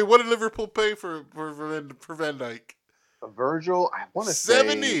 What did Liverpool pay for Van Dijk? Virgil, I want to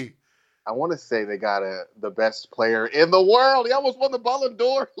 70. say. I want to say they got the best player in the world. He almost won the Ballon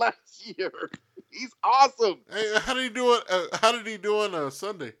d'Or last year. He's awesome. Hey, how did he do on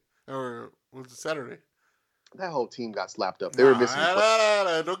Sunday or was it Saturday? That whole team got slapped up. They were missing.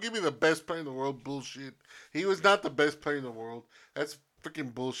 Don't give me the best player in the world bullshit. He was not the best player in the world. That's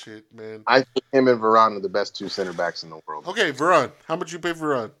freaking bullshit, man. I think him and Varane are the best two center backs in the world. Okay, Varane. How much you pay for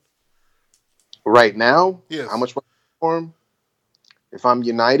Varane? Right now? Yes. How much for him? If I'm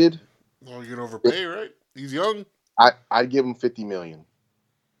United? Well, you're gonna overpay, right? He's young. I'd give him $50 million.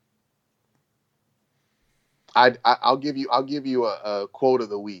 I'll give you a quote of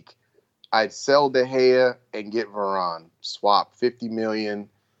the week. I'd sell De Gea and get Varane. Swap $50 million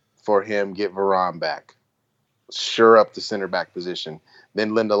for him. Get Varane back. Sure up the center back position.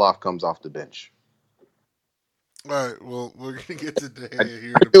 Then Lindelof comes off the bench. All right. Well, we're gonna get to De Gea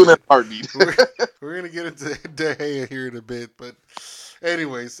here. Doing that heartbeat. We're gonna get into De Gea here in a bit, but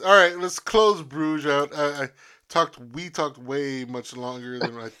anyways, all right. Let's close Bruges out. We talked way much longer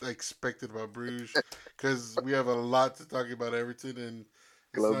than I expected about Bruges because we have a lot to talk about Everton and.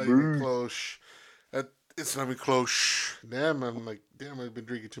 It's not even close. It's not even close. Damn, I've been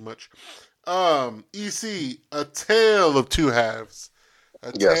drinking too much. EC, a tale of two halves.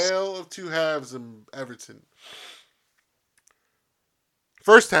 Tale of two halves in Everton.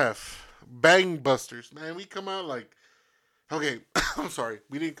 First half, bang busters. Man, we come out like, okay, I'm sorry,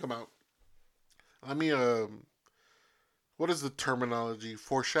 we didn't come out. Let me, what is the terminology?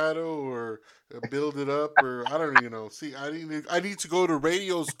 Foreshadow or build it up or I don't even know. See, I need to go to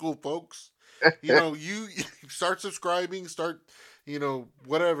radio school, folks. You start subscribing,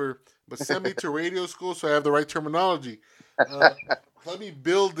 whatever. But send me to radio school so I have the right terminology. Let me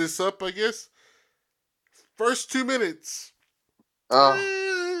build this up, I guess. First 2 minutes. Our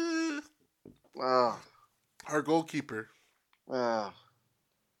goalkeeper. You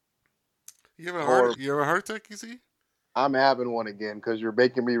have a heart attack, you see? I'm having one again because you're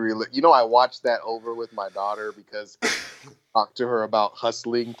making me I watched that over with my daughter because I talk to her about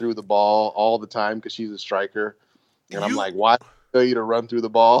hustling through the ball all the time because she's a striker. And I'm like, why tell you to run through the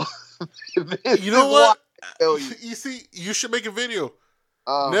ball? You know what? You see, you should make a video.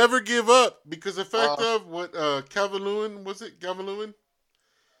 Never give up because the fact of what Calvin-Lewin, was it? Calvin-Lewin?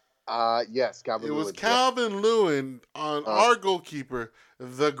 Yes, Calvin-Lewin. It was Calvin-Lewin on our goalkeeper,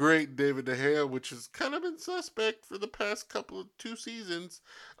 the great David De Gea, which has kind of been suspect for the past two seasons.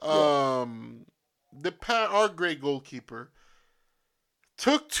 Our great goalkeeper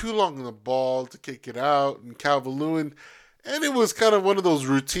took too long on the ball to kick it out, and Calvin-Lewin, and it was kind of one of those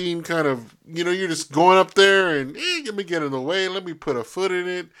routine kind of, you're just going up there and let me get in the way, let me put a foot in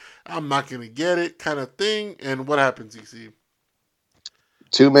it, I'm not going to get it kind of thing. And what happens, EC?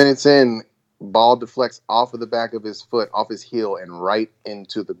 2 minutes in, ball deflects off of the back of his foot, off his heel, and right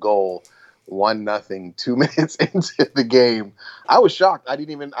into the goal. 1-0. 2 minutes into the game, I was shocked. I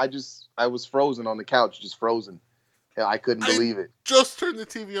was frozen on the couch, just frozen. I couldn't believe it. Just turned the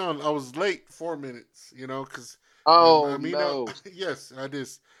TV on. I was late 4 minutes, because. No. Yes,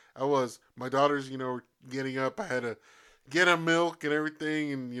 I was. My daughters, getting up. I had to get them milk and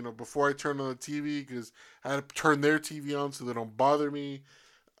everything, and before I turned on the TV because I had to turn their TV on so they don't bother me.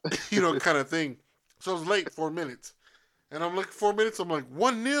 Kind of thing. So I was late 4 minutes. And I'm like, 4 minutes, I'm like,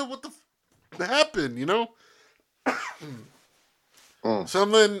 1-0, what the happened, So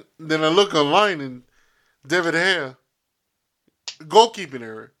then I look online and David Gea, goalkeeping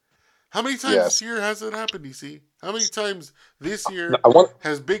error. How many times this Yes. year has it happened, DC? How many times this year I want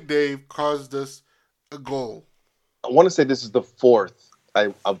has Big Dave caused us a goal? I want to say this is the fourth.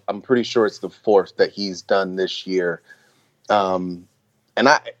 I'm pretty sure it's the fourth that he's done this year. And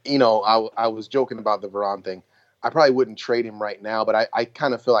I was joking about the Varane thing. I probably wouldn't trade him right now, but I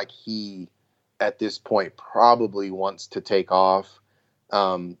kind of feel like he, at this point, probably wants to take off.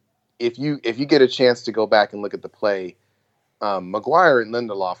 If you get a chance to go back and look at the play, Maguire and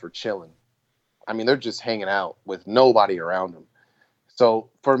Lindelof are chilling. I mean, they're just hanging out with nobody around them. So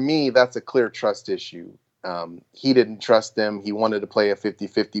for me, that's a clear trust issue. He didn't trust them. He wanted to play a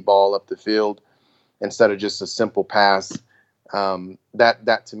 50-50 ball up the field instead of just a simple pass.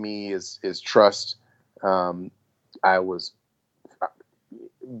 That to me is trust. I was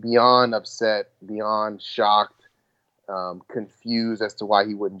beyond upset, beyond shocked, confused as to why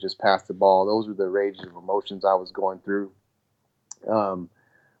he wouldn't just pass the ball. Those were the ranges of emotions I was going through.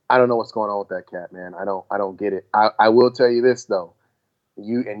 I don't know what's going on with that cat, man. I don't get it. I will tell you this though.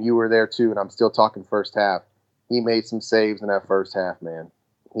 You were there too, and I'm still talking first half. He made some saves in that first half, man.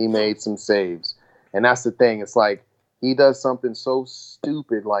 He made some saves. And that's the thing. It's like he does something so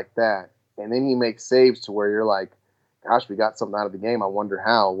stupid like that, and then he makes saves to where you're like, gosh, we got something out of the game. I wonder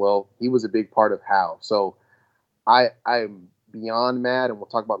how. Well, he was a big part of how. So I'm beyond mad, and we'll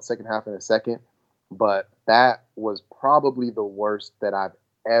talk about the second half in a second, but that was probably the worst that I've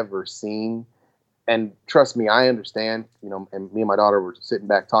ever seen. And trust me, I understand, and me and my daughter were sitting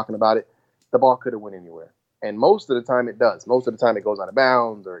back talking about it. The ball could have went anywhere. And most of the time it does. Most of the time it goes out of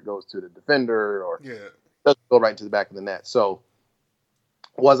bounds or it goes to the defender or it doesn't go right into the back of the net. So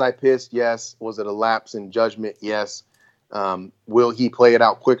was I pissed? Yes. Was it a lapse in judgment? Yes. Will he play it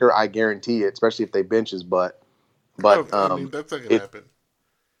out quicker? I guarantee it, especially if they bench his butt. But I mean, that's not going to happen.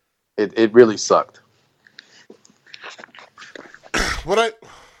 It really sucked. When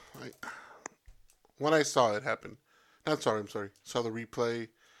I saw it happen, I'm sorry, saw the replay.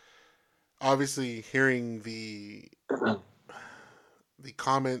 Obviously, hearing the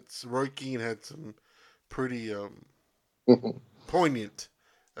comments, Roy Keane had some pretty poignant,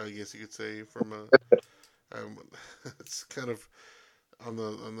 I guess you could say, from it's kind of on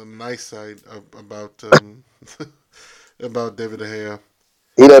the nice side about about David De Gea.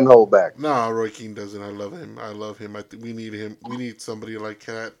 He doesn't hold back. No, Roy Keane doesn't. I love him. I think we need him. We need somebody like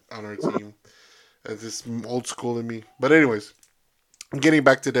that on our team. That's just old school in me. But anyways, getting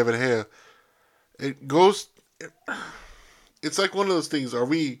back to David Gea, it's like one of those things. Are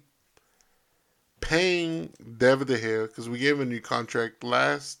we paying David De Gea because we gave him a new contract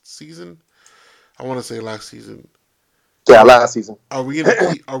last season? I want to say last season. Yeah, last season. Are we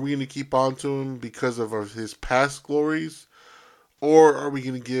gonna keep on to him because of his past glories, or are we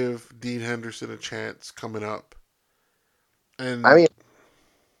gonna give Dean Henderson a chance coming up? And I mean,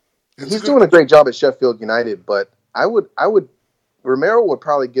 he's doing a great job at Sheffield United, but Romero would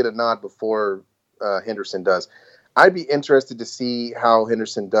probably get a nod before Henderson does. I'd be interested to see how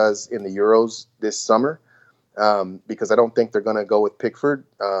Henderson does in the Euros this summer, because I don't think they're going to go with Pickford.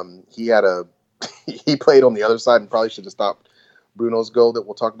 He played on the other side and probably should have stopped Bruno's goal that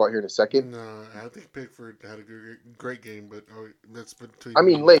we'll talk about here in a second. No, I think Pickford had a great game, but that's between. I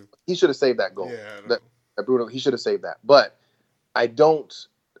mean, he should have saved that goal. Yeah, Bruno, he should have saved that. But I don't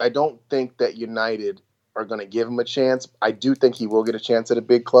think that United are going to give him a chance. I do think he will get a chance at a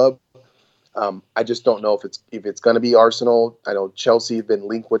big club. I just don't know if it's going to be Arsenal. I know Chelsea have been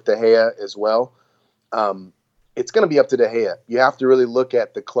linked with De Gea as well. It's going to be up to De Gea. You have to really look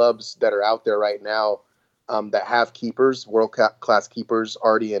at the clubs that are out there right now that have keepers, world-class keepers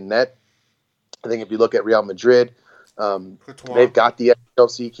already in net. I think if you look at Real Madrid, they've got the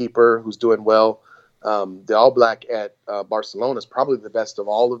Chelsea keeper who's doing well. The All Black at Barcelona is probably the best of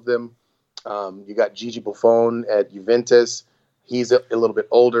all of them. You got Gigi Buffon at Juventus. He's a little bit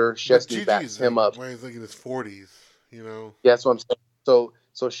older. Szczesny backs him up. Why he's like in his 40s, Yeah, that's what I'm saying.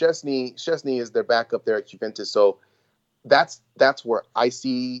 So Szczesny is their backup there at Juventus. So that's where I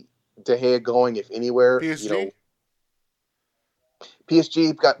see De Gea going, if anywhere. PSG?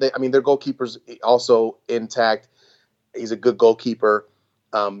 PSG got their goalkeeper's also intact. He's a good goalkeeper.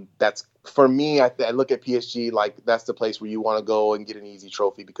 That's for me. I look at PSG like that's the place where you want to go and get an easy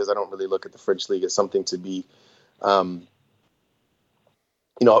trophy, because I don't really look at the French league as something to be, a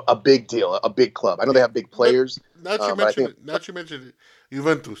big deal, a big club. I know they have big players. Not you mentioned it.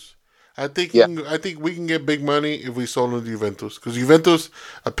 Juventus. I think we can get big money if we sold into Juventus, because Juventus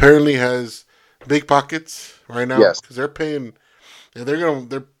apparently has big pockets right now. Yes. Because they're paying and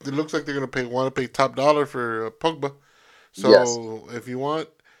it looks like they're gonna want to pay top dollar for Pogba. Yes, So if you want,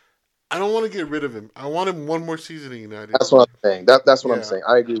 I don't want to get rid of him. I want him one more season in United. that's what I'm saying. That's what I'm Yeah, saying.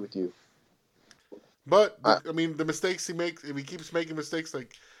 I agree with you. but I, I mean the mistakes he makes, if he keeps making mistakes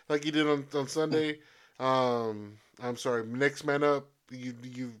like he did on Sunday, I'm sorry, next man up.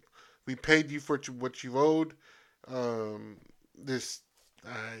 We paid you for what you owed. Um, this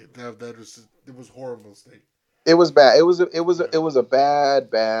that was it was horrible mistake. it was bad. Yeah. It was a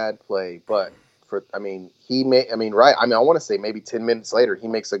bad play. But for I mean, he made. I mean, right. I mean, I want to say maybe 10 minutes later, he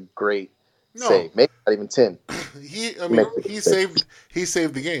makes a great No, save. Maybe not even 10. he. I He mean, makes a great save. he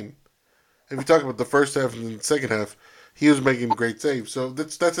saved the game. If you talk about the first half and the second half, he was making great saves. So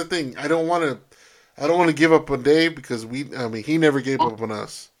that's the thing. I don't want to give up on Dave because I mean he never gave up on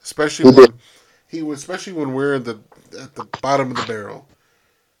us, He did. especially when we're at the bottom of the barrel.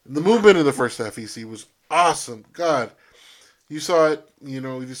 The movement in the first half, EC, was awesome. God, you saw it,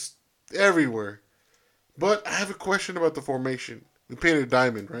 just everywhere. But I have a question about the formation. We painted a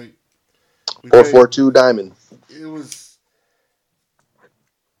diamond, right? We Four paid. four two diamond. It was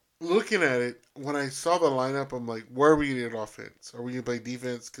looking at it when I saw the lineup. I'm like, where are we gonna get offense? Are we gonna play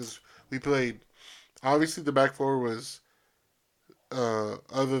defense? Because we played. Obviously, the back four was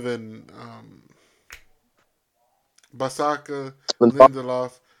other than Basaka,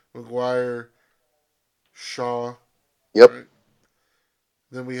 Lindelof, McGuire, Shaw, Yep. right?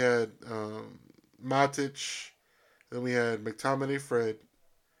 Then we had Matic. Then we had McTominay, Fred.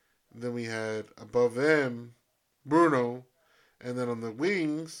 Then we had above them Bruno, and then on the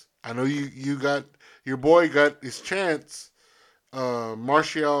wings, I know you got your boy got his chance.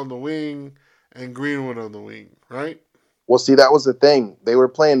 Martial on the wing and Greenwood on the wing, right? Well, see, that was the thing.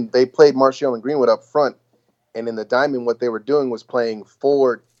 They played Martial and Greenwood up front, and in the diamond, what they were doing was playing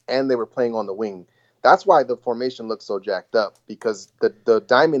forward and they were playing on the wing. That's why the formation looked so jacked up because the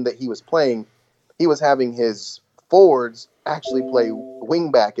diamond that he was playing, he was having his forwards actually play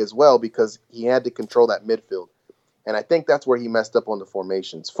wing back as well because he had to control that midfield. And I think that's where he messed up on the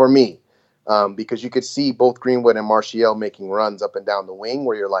formations for me. Because you could see both Greenwood and Martial making runs up and down the wing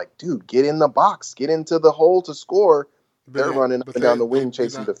where you're like, dude, get in the box, get into the hole to score. They're running up But and down the they wing did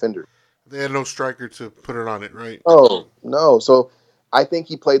chasing not. defenders. They had no striker to put it on it, right? Oh, no. So I think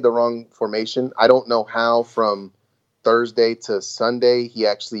he played the wrong formation. I don't know how from Thursday to Sunday he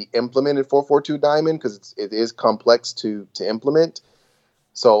actually implemented 4-4-2 diamond because it is complex to implement.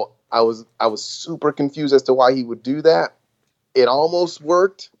 So I was super confused as to why he would do that. It almost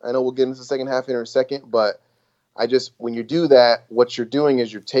worked. I know we'll get into the second half here in a second, but when you do that, what you're doing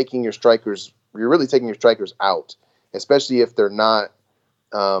is you're really taking your strikers out, especially if they're not,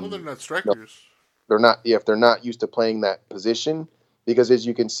 Well, they're not you know, strikers. if they're not used to playing that position. Because as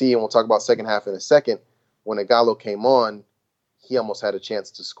you can see, and we'll talk about second half in a second, when Igalo came on, he almost had a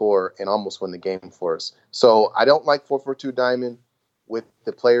chance to score and almost win the game for us. So I don't like 4-4-2 diamond with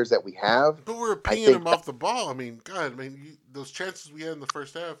the players that we have. But we're I pinging think him off the ball. I mean, God, I mean, those chances we had in the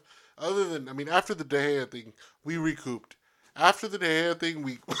first half, other than, I mean, after the De Gea thing, we recouped. After the De Gea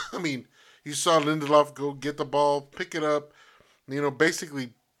thing, I mean, you saw Lindelof go get the ball, pick it up,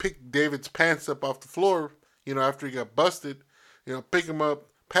 basically pick David's pants up off the floor, after he got busted, pick him up,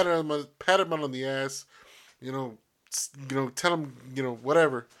 pat him on the ass, you know, tell him,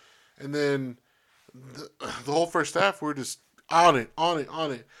 whatever. And then the whole first half, we're just on it, on it,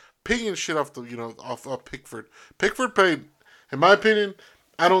 on it, picking shit off off Pickford. Pickford played, in my opinion,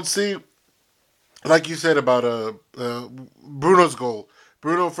 I don't see, like you said about Bruno's goal.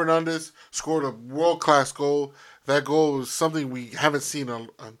 Bruno Fernandes scored a world class goal. That goal was something we haven't seen.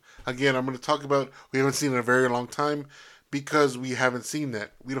 Again, I'm going to talk about we haven't seen in a very long time because we haven't seen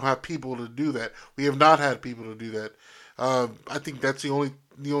that. We don't have people to do that. We have not had people to do that. I think that's the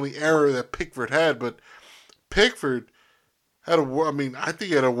only error that Pickford had. But Pickford had I mean, I think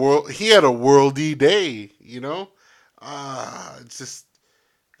he had a worldy day. It's just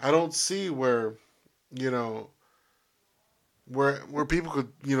I don't see where you know where people could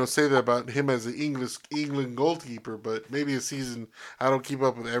say that about him as an England goalkeeper, but maybe a season I don't keep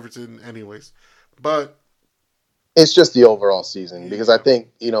up with Everton anyways. But it's just the overall season because I yeah, think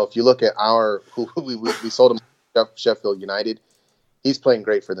if you look at who we sold him to Sheffield United, he's playing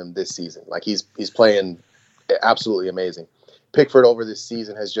great for them this season. Like he's playing absolutely amazing. Pickford over this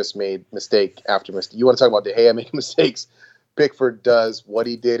season has just made mistake after mistake. You want to talk about De Gea making mistakes? Pickford does what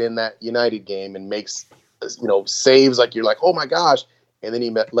he did in that United game and makes saves like you're like, oh my gosh, and then he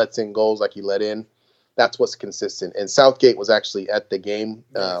lets in goals like he let in. That's what's consistent. And Southgate was actually at the game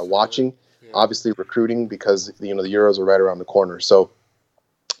yes, watching, yeah. obviously recruiting because the Euros are right around the corner. So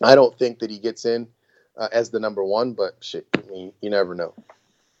I don't think that he gets in. as the number one. But shit, I mean, you never know.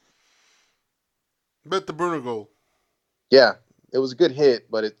 But the Bruno goal. Yeah, it was a good hit,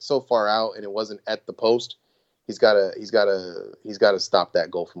 but it's so far out and it wasn't at the post. He's gotta stop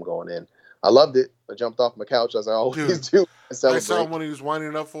that goal from going in. I loved it. I jumped off my couch as I always do. I saw him when he was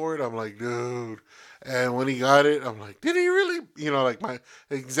winding up for it. I'm like, dude. And when he got it, I'm like, did he really? You know, like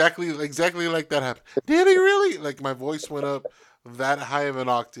exactly like that happened. Did he really? Like my voice went up that high of an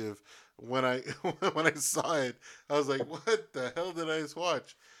octave when I when I saw it. I was like, what the hell did I just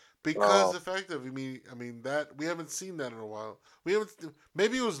watch? Because effective. I mean that we haven't seen that in a while. We haven't.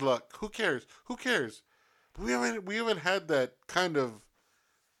 Maybe it was luck. Who cares? Who cares? But we haven't had that kind of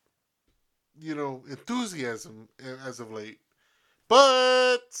enthusiasm as of late.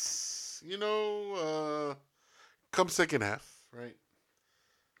 But come second half, right?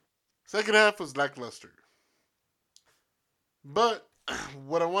 Second half was lackluster. But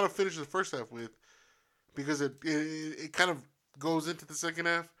what I want to finish the first half with, because it kind of goes into the second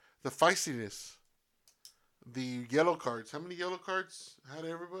half, the feistiness, the yellow cards. How many yellow cards had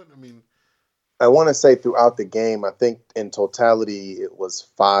everyone? I mean, I want to say throughout the game, I think in totality it was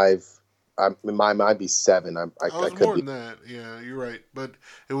 5. It might be 7. I was could more be. than that. Yeah, you're right. But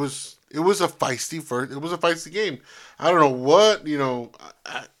it was a feisty first. It was a feisty game. I don't know what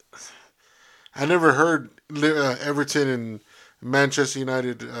I never heard Everton and Manchester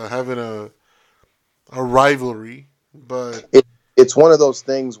United having a rivalry, but It's one of those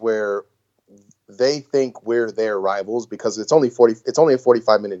things where they think we're their rivals because it's only a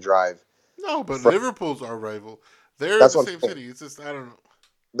 45-minute drive. No, but Liverpool's our rival. They're That's the same city. It's just I don't know.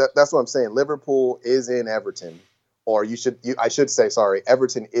 That's what I'm saying. Liverpool is in Everton, or I should say, sorry,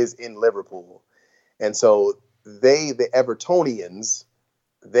 Everton is in Liverpool, and so the Evertonians,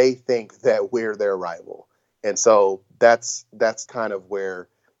 they think that we're their rival, and so that's kind of where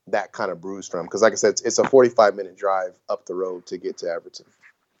that kind of brews from. Because, like I said, it's a 45-minute drive up the road to get to Everton.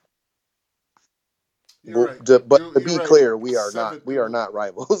 You're right. But to be right. clear, we are not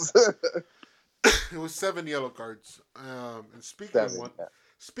rivals. It was 7 yellow cards. And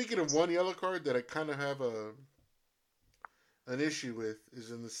speaking of one yellow card that I kind of have an issue with is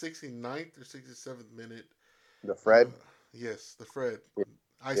in the 69th or 67th minute. The Fred? Yes, the Fred.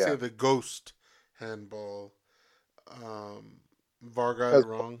 I Yeah. say the ghost handball. VAR got it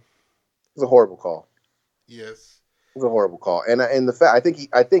wrong. It was a horrible call. Yes. It was a horrible call. And the fact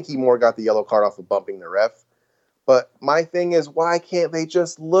I think he more got the yellow card off of bumping the ref. But my thing is, why can't they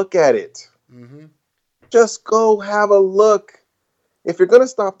just look at it? Mm-hmm. Just go have a look. If you're going to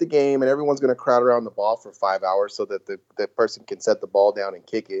stop the game and everyone's going to crowd around the ball for 5 hours so that the person can set the ball down and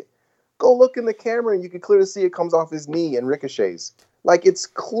kick it, go look in the camera and you can clearly see it comes off his knee and ricochets. Like, it's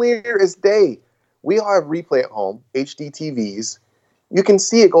clear as day. We all have replay at home, HD TVs. You can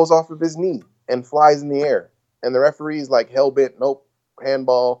see it goes off of his knee and flies in the air. And the referee's like, hell-bent, nope,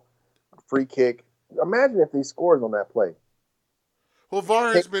 handball, free kick. Imagine if he scores on that play. Well,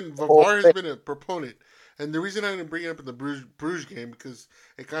 VAR has been a proponent. And the reason I didn't bring it up in the Bruges game, because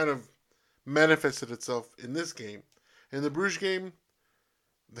it kind of manifested itself in this game. In the Bruges game,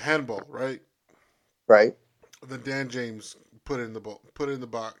 the handball, right? Right. The Dan James put in the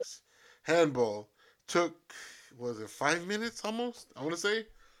box. Handball took, was it 5 minutes almost? I want to say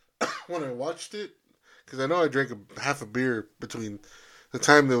when I watched it, because I know I drank half a beer between the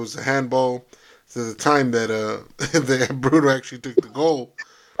time there was a handball to the time that that Bruno actually took the goal.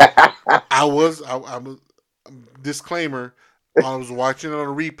 I'm disclaimer. I was watching it on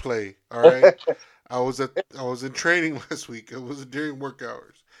a replay. All right, I was in training last week. It was during work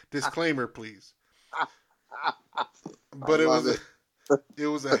hours. Disclaimer, please. But it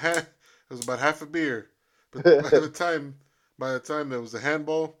was about half a beer. But by the time there was a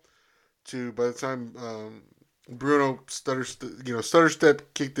handball, by the time Bruno stutter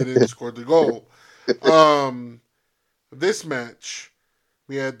step kicked it in and scored the goal. This match,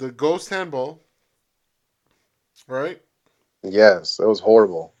 we had the ghost handball, right? Yes, it was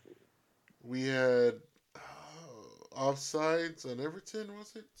horrible. We had offsides on Everton,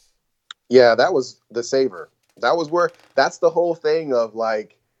 was it? Yeah, that was the saver. That's the whole thing of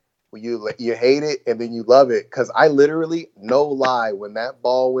like, you hate it and then you love it. Because I literally, no lie, when that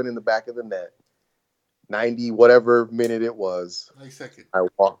ball went in the back of the net, 90 whatever minute it was, 92nd. I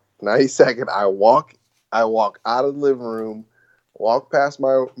walk 92nd. I walk out of the living room, walk past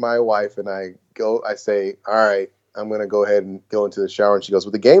my wife, and I say, all right, I'm gonna go ahead and go into the shower. And she goes,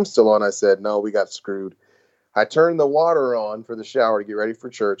 well, the game's still on. I said, no, we got screwed. I turned the water on for the shower to get ready for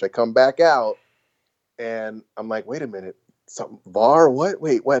church. I come back out and I'm like, wait a minute, VAR? What?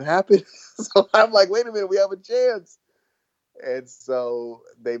 Wait, what happened? So I'm like, wait a minute, we have a chance. And so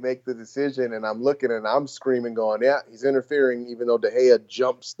they make the decision, and I'm looking and I'm screaming, going, "Yeah, he's interfering!" Even though De Gea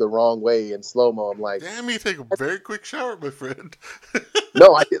jumps the wrong way in slow mo, I'm like, Damn, you take a very quick shower, my friend.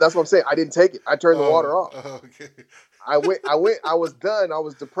 "No, that's what I'm saying. I didn't take it. I turned the water off. Okay. I was done. I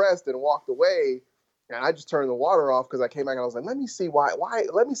was depressed and walked away, and I just turned the water off because I came back and I was like, let me see why.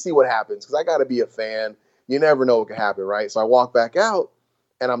 Let me see what happens because I got to be a fan. You never know what could happen, right? So I walk back out,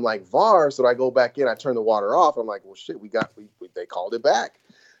 and I'm like, VAR. So I go back in. I turn the water off. I'm like, well, shit. They called it back.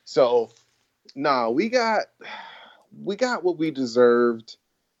 So we got what we deserved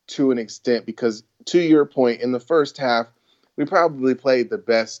to an extent because, to your point, in the first half, we probably played the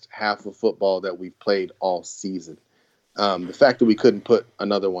best half of football that we've played all season. The fact that we couldn't put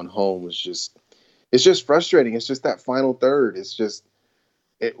another one home was it's just frustrating. It's just that final third. It's just,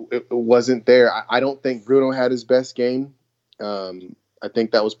 it wasn't there. I don't think Bruno had his best game. I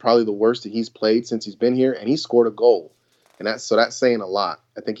think that was probably the worst that he's played since he's been here, and he scored a goal. And that's saying a lot.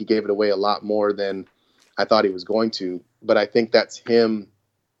 I think he gave it away a lot more than I thought he was going to, but I think that's him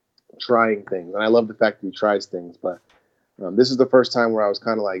trying things. And I love the fact that he tries things, but this is the first time where I was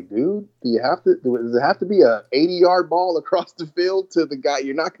kind of like, dude, does it have to be a 80-yard ball across the field to the guy?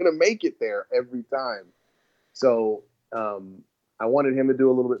 You're not going to make it there every time. So I wanted him to do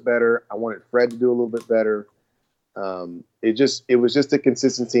a little bit better. I wanted Fred to do a little bit better. It was just a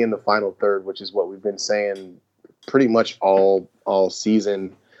consistency in the final third, which is what we've been saying pretty much all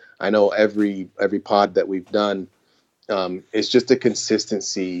season. I know every pod that we've done. It's just a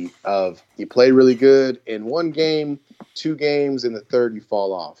consistency of you play really good in one game, 2 games, in the third you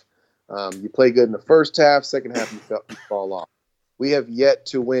fall off. You play good in the first half, second half you fall off. We have yet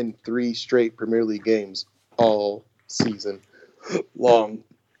to win 3 straight Premier League games all season long.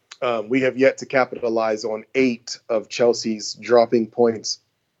 We have yet to capitalize on 8 of Chelsea's dropping points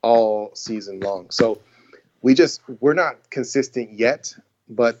all season long. So we're not consistent yet,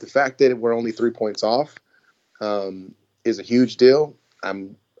 but the fact that we're only 3 points off is a huge deal.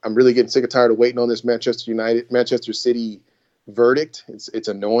 I'm really getting sick and tired of waiting on this Manchester City verdict. It's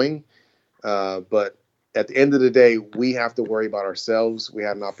annoying, but at the end of the day, we have to worry about ourselves. We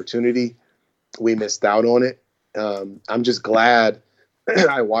had an opportunity, we missed out on it. I'm just glad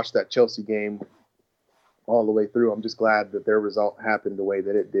I watched that Chelsea game all the way through. I'm just glad that their result happened the way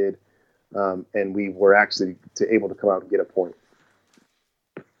that it did, and we were actually able to come out and get a point.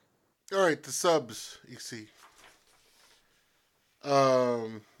 All right, the subs, you see.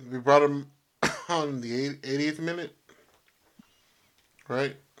 We brought him on the 80th minute,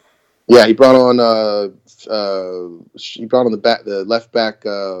 right? Yeah, he brought on the left back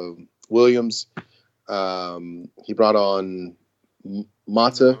Williams. He brought on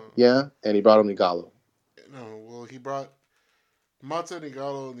Mata, and he brought on Igalo. No, well, he brought Mata and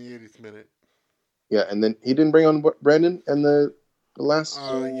Igalo in the 80th minute. Yeah, and then he didn't bring on Brandon and the last.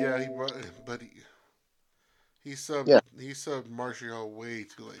 Yeah, he brought, but he subbed. Yeah. He subbed Martial way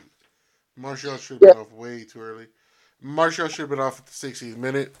too late. Martial should have been off way too early. Martial should have been off at the 60th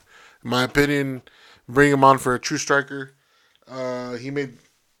minute. In my opinion, bring him on for a true striker. He made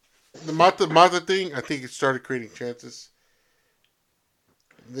the Mata thing. I think it started creating chances.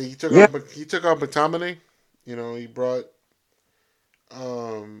 He took off McTominay. You know, he brought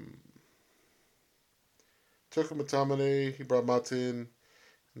took McTominay. He brought Mata in.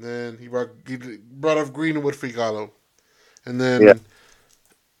 And then he brought off Greenwood for Igalo. And then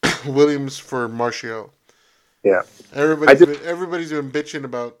Williams for Martial. Yeah. Everybody's been bitching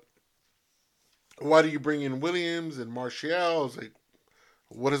about why do you bring in Williams and Martial? I was like,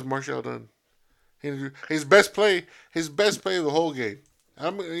 what has Martial done? His best play of the whole game.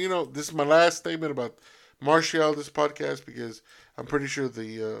 This is my last statement about Martial, this podcast, because I'm pretty sure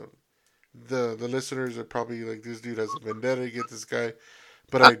the listeners are probably like, this dude has a vendetta against this guy.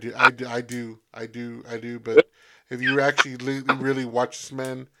 But I do. But if you actually really watch this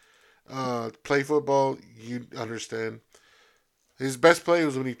man play football, you understand. His best play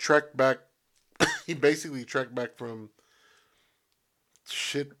was when he tracked back. He basically tracked back from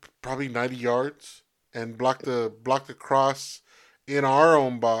probably 90 yards and blocked the cross in our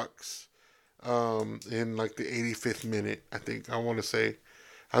own box in like the 85th minute. I think I want to say.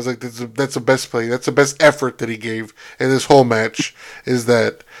 I was like, that's the best play. That's the best effort that he gave in this whole match. Is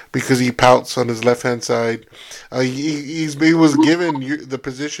that because he pouts on his left hand side? He was given the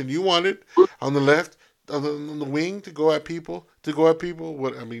position you wanted on the left, on the wing to go at people.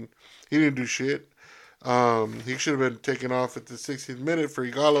 What I mean, he didn't do shit. He should have been taken off at the 60th minute for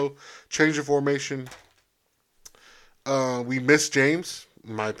Igalo. Change the formation. We missed James,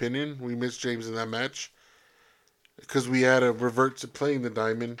 in my opinion. We missed James in that match. Because we had to revert to playing the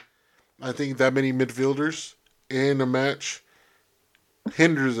diamond. I think that many midfielders in a match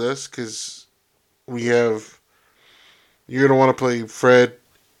hinders us because we have you're gonna want to play Fred,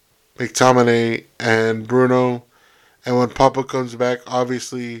 McTominay, and Bruno. And when Papa comes back,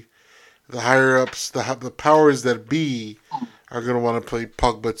 obviously the higher ups, the powers that be, are gonna want to play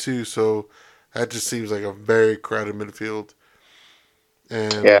Pogba too. So that just seems like a very crowded midfield.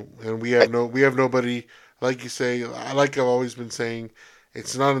 Yeah, And we have nobody like you say. Like I've always been saying,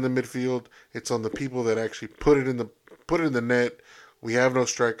 it's not in the midfield. It's on the people that actually put it in the net. We have no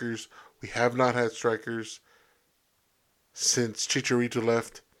strikers. We have not had strikers since Chicharito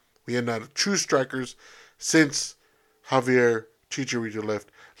left. We had not true strikers since Javier Chicharito left.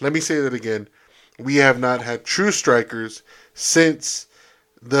 Let me say that again. We have not had true strikers since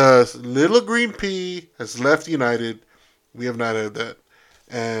the little green pea has left United. We have not had that.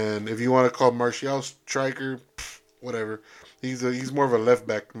 And if you want to call Martial striker, whatever. He's more of a left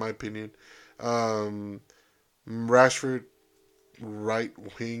back in my opinion. Um, Rashford, right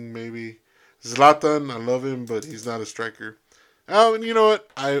wing maybe. Zlatan, I love him, but he's not a striker. Oh, and you know what?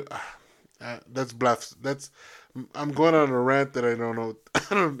 That's bluff. I'm going on a rant that I don't know.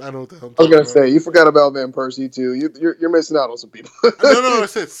 I don't know what the hell I'm I was talking gonna about. say you forgot about Van Persie too. You're missing out on some people. No, I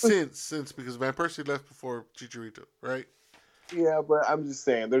said since because Van Persie left before Chicharito, right? Yeah, but I'm just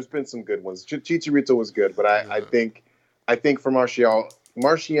saying there's been some good ones. Chicharito was good, but I No. think for Martial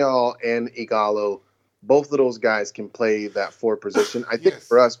and Igalo, both of those guys can play that forward position. I think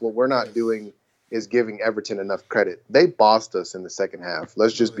for Yes, us, what we're not yes. doing is giving Everton enough credit. They bossed us in the second half.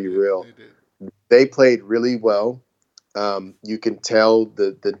 Let's No, just they be did. real. They did. They played really well. You can tell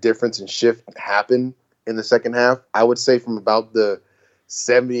the difference and shift happened in the second half. I would say from about the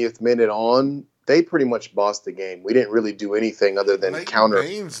 70th minute on, they pretty much bossed the game. We didn't really do anything other than Leighton counter.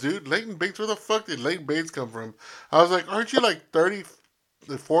 Baines, dude. Leighton Baines, where the fuck did Leighton Baines come from? I was like, aren't you like 30,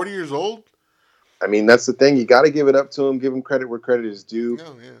 40 years old? I mean, that's the thing. You got to give it up to them. Give them credit where credit is due.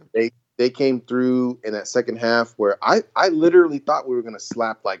 No, yeah. They came through in that second half where I literally thought we were going to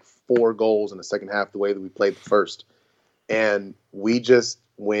slap like 4 goals in the second half the way that we played the first, and we just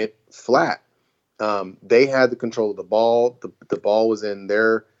went flat. They had the control of the ball. The ball was in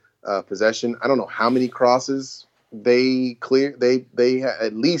their possession. I don't know how many crosses they cleared. They had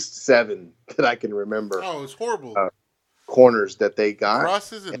at least 7 that I can remember, Oh, it's horrible. uh, corners that they got,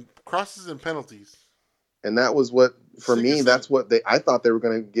 Crosses and penalties. and that was what for Sick me. as shit. That's what I thought they were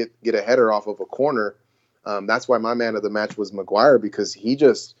going to get a header off of a corner. That's why my man of the match was Maguire because he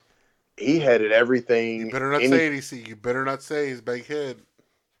headed You everything. better not say it, EC. You better not say his big head.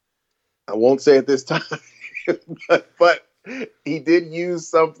 I won't say it this time, but he did use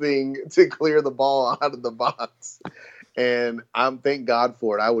something to clear the ball out of the box, and I'm thank God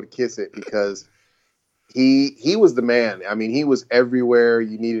for it. I would kiss it because he was the man. I mean, he was everywhere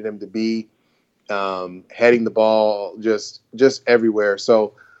you needed him to be, heading the ball just everywhere.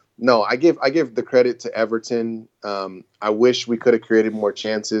 So no, I give the credit to Everton. I wish we could have created more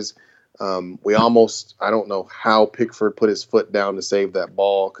chances. We almost, I don't know how Pickford put his foot down to save that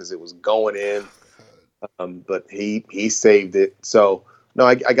ball because it was going in, but he saved it. So no,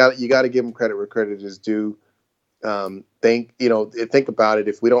 you got to give him credit where credit is due. Think about it.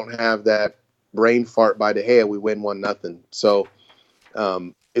 If we don't have that brain fart by the head, we win 1-0. So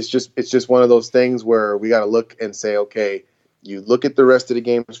it's just one of those things where we got to look and say, okay, you look at the rest of the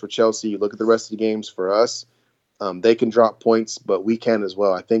games for Chelsea, you look at the rest of the games for us. They can drop points, but we can as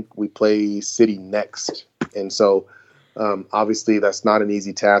well. I think we play City next, and so obviously that's not an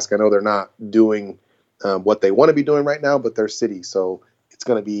easy task. I know they're not doing what they want to be doing right now, but they're City, so it's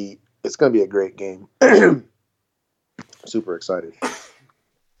gonna be a great game. Super excited.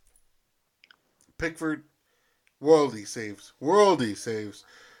 Pickford, worldy saves. Worldy saves.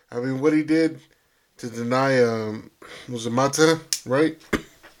 I mean, what he did to deny, was it Mata, right?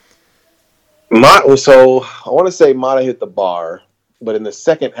 So I want to say Mata hit the bar, but in the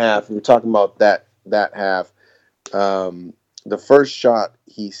second half, we were talking about that half. The first shot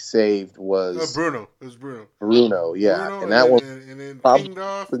he saved was Bruno. It was Bruno. Bruno, yeah, Bruno, and and that then was and then probably pinged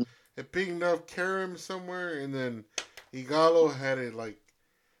off. It pinged off Karim somewhere, and then Igalo had it like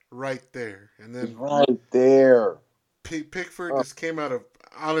right there, and then right there. Pickford Oh, just came out of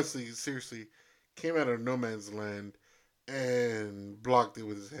honestly, seriously, came out of no man's land and blocked it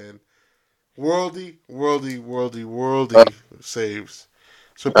with his hand. Worldy, worldy, worldy, uh, worldy saves.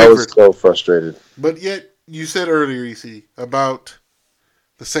 So I was Pickford, so frustrated. but yet you said earlier, EC, about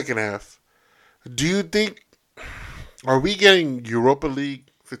the second half. Do you think are we getting Europa League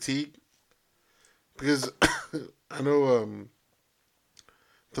fatigue? Because I know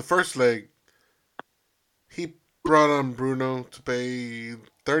the first leg he brought on Bruno to play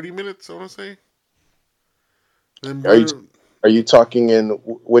 30 minutes. I want to say. Then Are you Bruno. Are you talking in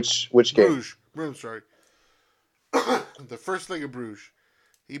which game? Bruges. I'm sorry. The first leg of Bruges.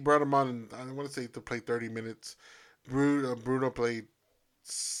 He brought him on, and I want to say to play 30 minutes. Bruno played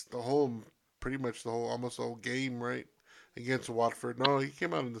pretty much almost the whole game, right? Against Watford. No, he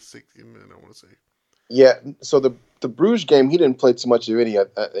came out in the 60th minute, I want to say. Yeah. So the Bruges game, he didn't play too much of any. I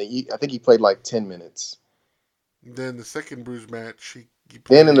think he played like 10 minutes. Then the second Bruges match, he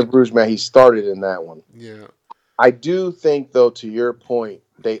played. Then in the Bruges match, he started in that one. Yeah. I do think, though, to your point,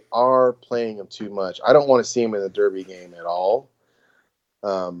 they are playing him too much. I don't want to see him in the Derby game at all.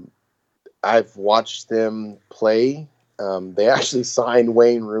 I've watched them play. They actually signed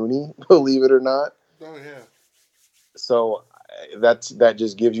Wayne Rooney, believe it or not. Oh yeah. So that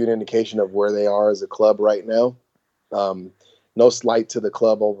just gives you an indication of where they are as a club right now. No slight to the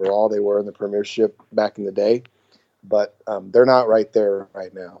club overall; they were in the Premiership back in the day, but they're not right there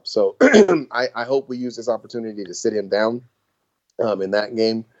right now. So I hope we use this opportunity to sit him down in that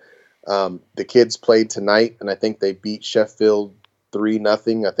game. The kids played tonight, and I think they beat Sheffield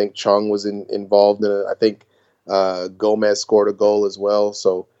 3-0. I think Chong was involved in it. I think Gomez scored a goal as well.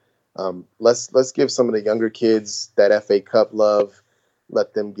 So let's give some of the younger kids that FA Cup love.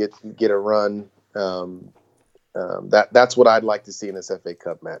 Let them get a run. That's what I'd like to see in this FA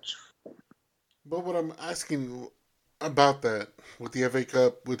Cup match. But what I'm asking about that with the FA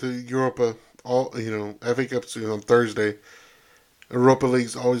Cup, with the Europa, FA Cup's on Thursday. Europa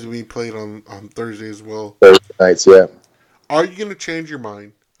League's always being played on Thursday as well. Thursday nights, yeah. Are you going to change your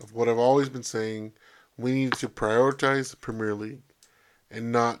mind of what I've always been saying? We need to prioritize the Premier League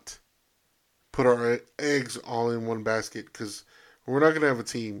and not put our eggs all in one basket, because we're not going to have a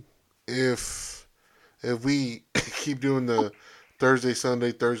team if we keep doing the Thursday,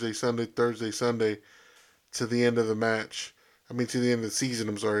 Sunday, Thursday, Sunday, Thursday, Sunday to the end of the match. I mean, to the end of the season,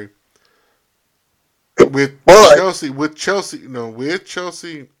 I'm sorry. With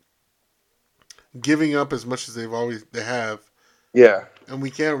Chelsea giving up as much as they have. Yeah. And we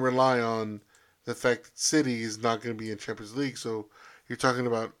can't rely on the fact that City is not going to be in Champions League. So you're talking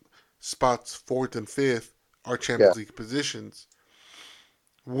about spots 4th and 5th are Champions League positions.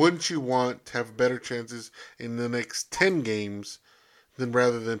 Wouldn't you want to have better chances in the next 10 games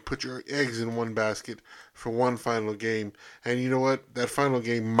rather than put your eggs in one basket for one final game? And you know what? That final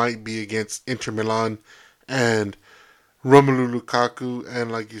game might be against Inter Milan and Romelu Lukaku,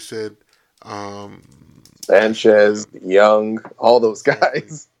 and like you said, Sanchez, Young, all those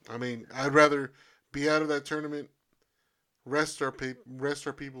guys. I mean, I'd rather be out of that tournament, rest our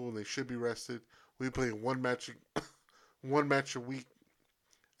people when they should be rested. We play one match a week,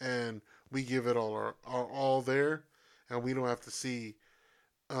 and we give it our all there, and we don't have to see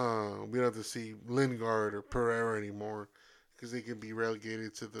Lingard or Pereira anymore, because they can be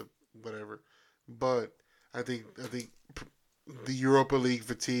relegated to the whatever. But I think the Europa League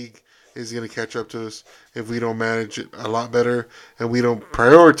fatigue is going to catch up to us if we don't manage it a lot better and we don't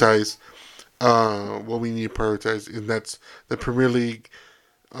prioritize what we need to prioritize, and that's the Premier League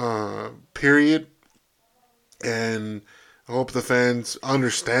period. And I hope the fans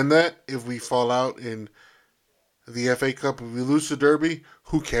understand that if we fall out in the FA Cup, if we lose to Derby,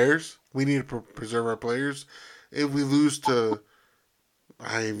 who cares? We need to preserve our players. If we lose to,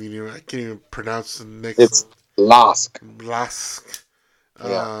 I can't even pronounce the next. It's Lask. In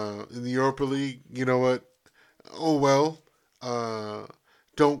the Europa League, you know what? Oh well.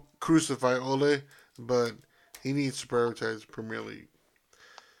 Don't crucify Ole, but he needs to prioritize the Premier League.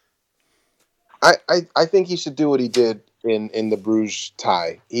 I think he should do what he did in the Bruges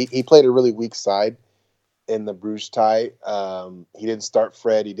tie. He played a really weak side in the Bruges tie. He didn't start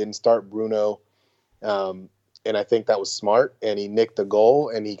Fred. He didn't start Bruno. And I think that was smart. And he nicked the goal,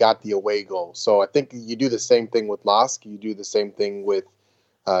 and he got the away goal. So I think you do the same thing with Lask. You do the same thing with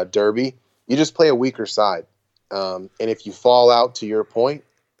Derby. You just play a weaker side. And if you fall out, to your point,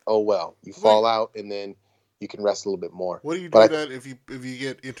 oh well. You fall out, and then you can rest a little bit more. What do you do that if you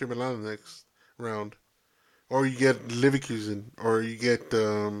get Inter Milan next round, or you get Leverkusen, or you get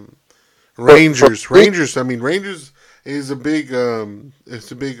Rangers? Rangers. I mean, Rangers is a big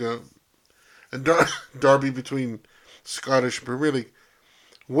derby between Scottish and Premier League.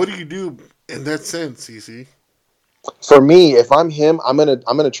 What do you do in that sense, CC? For me, if I'm him, I'm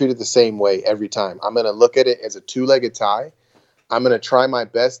gonna treat it the same way every time. I'm gonna look at it as a 2-legged tie. I'm gonna try my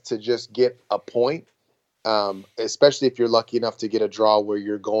best to just get a point, especially if you're lucky enough to get a draw where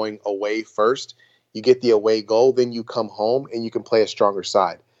you're going away first. You get the away goal, then you come home and you can play a stronger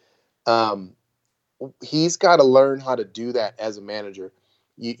side. He's got to learn how to do that as a manager.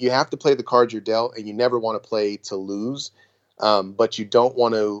 You have to play the cards you're dealt, and you never want to play to lose, but you don't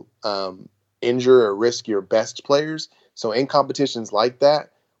want to injure or risk your best players. So in competitions like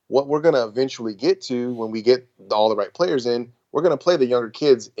that, what we're going to eventually get to when we get all the right players in, we're going to play the younger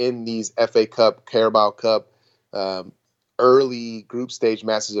kids in these FA Cup, Carabao Cup, early group stage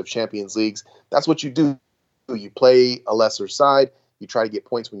matches of Champions Leagues. That's what you do. You play a lesser side. You try to get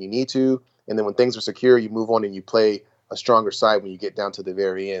points when you need to. And then when things are secure, you move on and you play a stronger side when you get down to the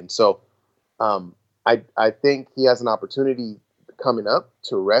very end. So I think he has an opportunity coming up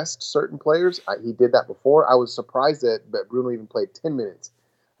to rest certain players. He did that before. I was surprised that Bruno even played 10 minutes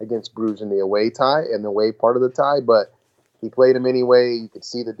against Bruges in the away tie and the away part of the tie, but he played him anyway. You could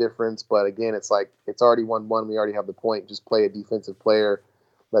see the difference. But again, it's like it's already 1-1. We already have the point. Just play a defensive player.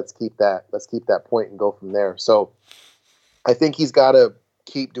 Let's keep that point and go from there. So I think he's got to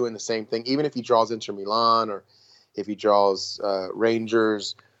keep doing the same thing, even if he draws Inter Milan or if he draws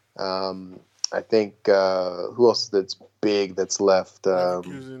Rangers. I think who else that's big that's left?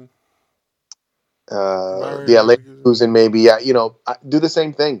 Leverkusen. Leverkusen maybe. Yeah, do the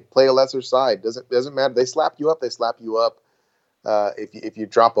same thing. Play a lesser side. Doesn't matter. They slap you up. They slap you up. If you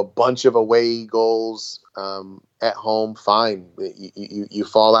drop a bunch of away goals at home, fine. You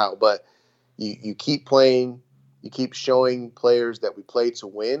fall out, but you keep playing. You keep showing players that we play to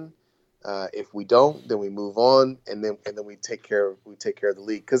win. If we don't, then we move on, and then we take care of the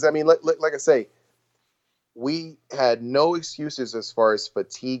league. Because I mean, like I say, we had no excuses as far as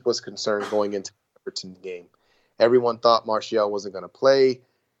fatigue was concerned going into the Everton game. Everyone thought Martial wasn't going to play.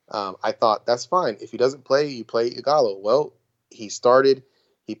 I thought that's fine. If he doesn't play, you play Igalo. Well, he started.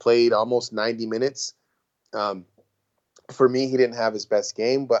 He played almost 90 minutes. For me, he didn't have his best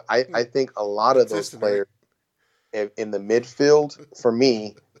game, but I think a lot of those players in the midfield, for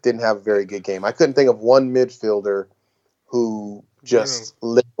me, didn't have a very good game. I couldn't think of one midfielder who just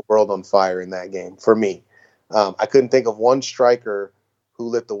lit the world on fire in that game, for me. I couldn't think of one striker who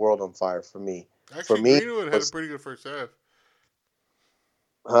lit the world on fire for me. Actually, for me, Greenwood had a pretty good first half.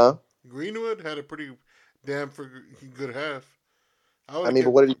 Huh? Greenwood had a pretty damn good half. But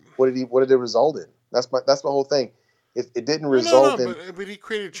what did it result in? That's my whole thing. It didn't result in. But he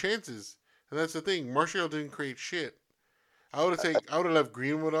created chances, and that's the thing. Martial didn't create shit. I would have left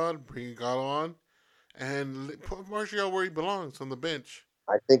Greenwood on, bring Gallo on, and put Martial where he belongs, on the bench.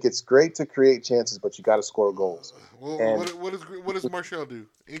 I think it's great to create chances, but you got to score goals. Well, what does Martial do?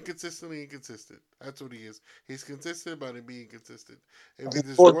 Inconsistently inconsistent. That's what he is. He's consistent about it being consistent.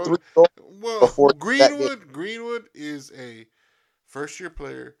 Greenwood is a first-year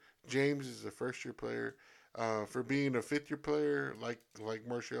player. James is a first-year player. For being a fifth-year player, like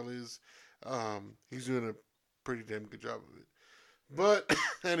Martial is, he's doing a pretty damn good job of it. But,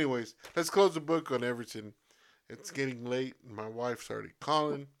 anyways, let's close the book on Everton. It's getting late. My wife's already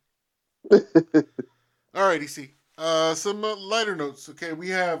calling. All right, EC. Some lighter notes. Okay, we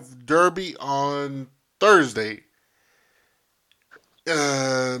have Derby on Thursday.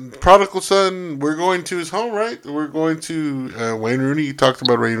 Prodigal Son, we're going to his home, right? We're going to Wayne Rooney. You talked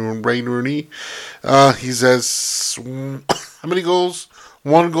about Wayne Rooney. He has how many goals?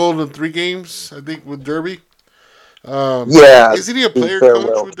 1 goal in 3 games, I think, with Derby. Isn't he a player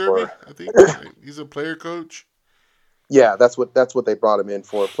coach with Derby? I think he's a player coach. Yeah, that's what they brought him in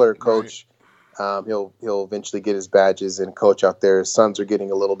for. Player coach. Right. He'll eventually get his badges and coach out there. His sons are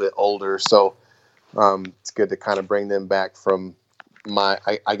getting a little bit older, so it's good to kind of bring them back from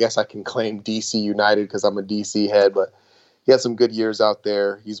I guess I can claim DC United because I'm a DC head, but he had some good years out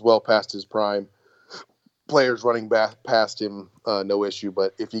there. He's well past his prime. Players running back past him, no issue.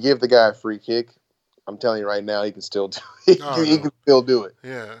 But if you give the guy a free kick, I'm telling you right now, he can still do it. He can still do it.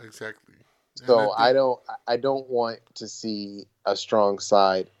 Yeah, exactly. So I don't want to see a strong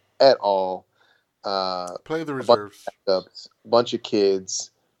side at all. Play the reserves. A bunch of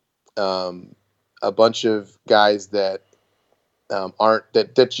kids, a bunch of guys that aren't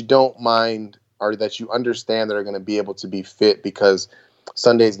that you don't mind or that you understand that are going to be able to be fit because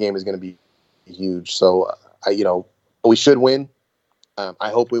Sunday's game is going to be huge. So we should win. I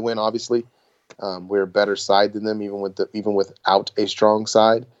hope we win. Obviously, we're a better side than them, even without a strong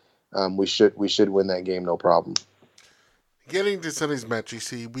side. We should win that game, no problem. Getting to Sunday's match, you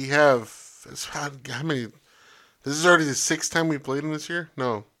see, we have how many? This is already the 6th time we played them this year.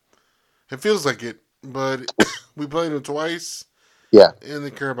 No, it feels like it, but we played them twice. Yeah. In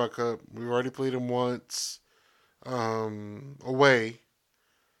the Carabao Cup, we've already played them once, away.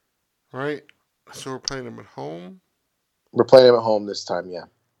 Right, so we're playing them at home. We're playing them at home this time, yeah.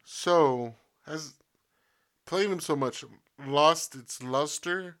 So has playing them so much lost its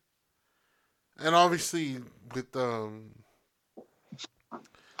luster. And obviously,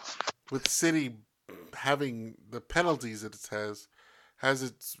 with City having the penalties that it has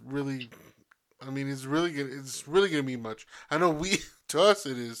its really I mean, it's really gonna. It's really gonna be much. I know we to us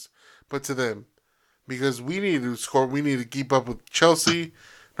it is, but to them because we need to score. We need to keep up with Chelsea,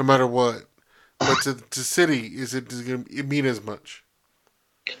 no matter what. But to City, is it going to mean as much?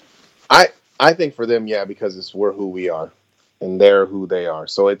 I I think for them, yeah, because we're who we are, and they're who they are.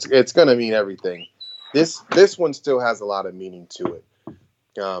 So it's going to mean everything. This one still has a lot of meaning to it,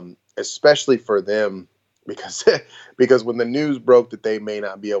 especially for them because because when the news broke that they may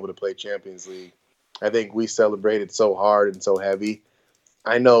not be able to play Champions League, I think we celebrated so hard and so heavy.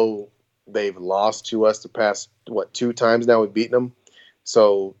 I know they've lost to us the past two times now we've beaten them.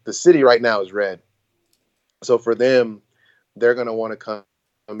 So the city right now is red. So for them, they're going to want to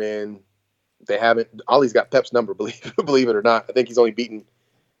come in. They haven't. Ollie's got Pep's number. Believe it or not, I think he's only beaten.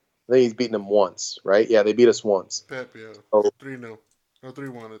 I think he's beaten them once, right? Yeah, they beat us once. Pep, yeah, So 3-0, no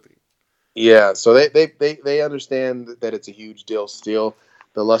 3-1, I think. yeah, so they understand that it's a huge deal. Still,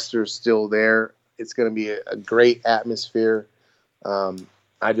 the luster's still there. It's going to be a great atmosphere. Um,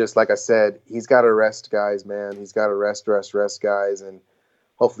 I just like I said, he's got to rest guys, man. He's got to rest guys, and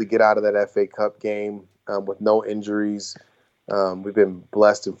hopefully get out of that FA Cup game with no injuries. We've been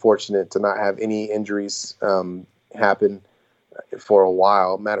blessed and fortunate to not have any injuries happen for a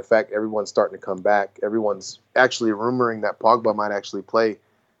while. Matter of fact, everyone's starting to come back. Everyone's actually rumoring that Pogba might actually play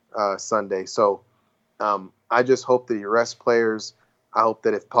Sunday. So I just hope that he rests players. I hope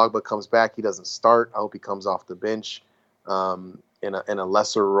that if Pogba comes back, he doesn't start. I hope he comes off the bench in a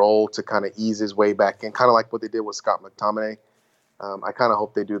lesser role to kind of ease his way back in, kind of like what they did with Scott McTominay. I kind of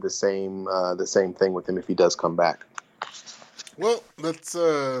hope they do the same thing with him if he does come back. Well, that's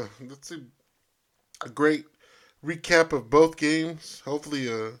a great recap of both games. Hopefully,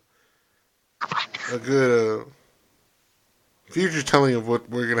 a good future telling of what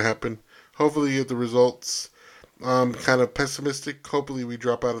we're gonna happen. Hopefully, you get the results. Kind of pessimistic. Hopefully, we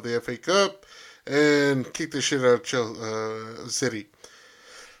drop out of the FA Cup and kick the shit out of City.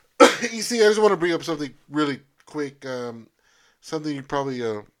 EC, I just want to bring up something really quick. Something you probably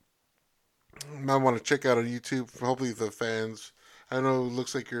might want to check out on YouTube. Hopefully, the fans. I know it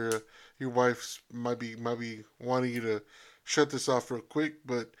looks like your wife might be wanting you to shut this off real quick,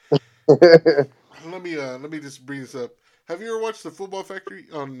 but let me just bring this up. Have you ever watched The Football Factory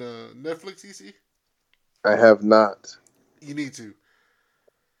on Netflix, EC? I have not. You need to.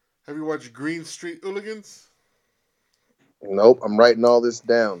 Have you watched Green Street Hooligans? Nope. I'm writing all this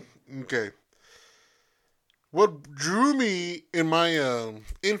down. Okay. What drew me in my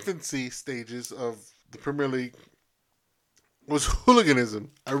infancy stages of the Premier League was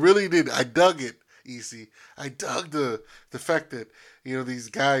hooliganism. I really did. I dug it, EC. I dug the fact that these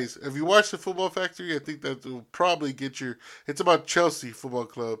guys. If you watch the Football Factory, I think that will probably get your. It's about Chelsea Football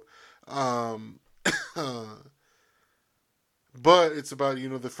Club, um, but it's about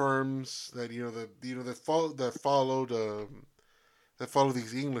the firms that that follow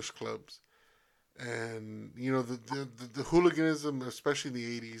these English clubs, and the hooliganism, especially in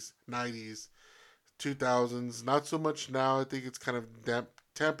the 80s, 90s, 2000s. Not so much now. I think it's kind of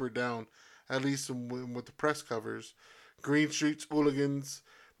tempered down, at least in what the press covers. Green Street Hooligans,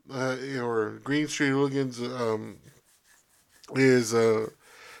 or Green Street Hooligans, is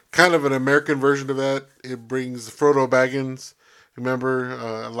kind of an American version of that. It brings Frodo Baggins. Remember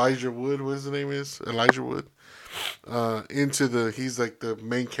Elijah Wood? What his name is? Elijah Wood. He's like the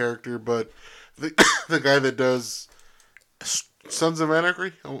main character, but the the guy that does Sons of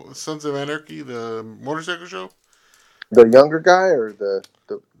Anarchy, the motorcycle show. The younger guy or The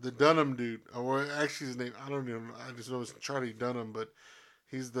Dunham dude. Or actually, his name I don't even. I just know it's Charlie Dunham, but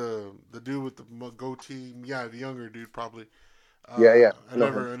he's the dude with the goatee. Yeah, the younger dude probably. yeah. I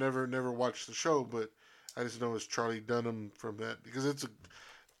never watched the show, but I just know it's Charlie Dunham from that because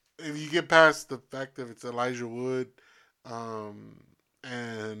if you get past the fact that it's Elijah Wood, um,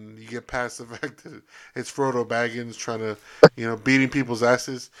 and you get past the fact that it's Frodo Baggins trying to, beating people's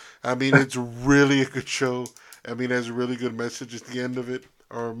asses. I mean, it's really a good show. I mean, it has a really good message at the end of it,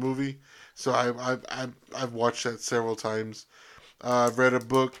 or a movie. So I've watched that several times. I've read a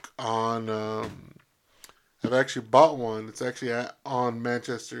book on. I've actually bought one. It's actually on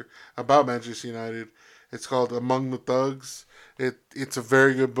about Manchester United. It's called Among the Thugs. It's a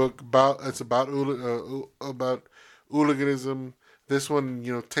very good book about hooliganism. This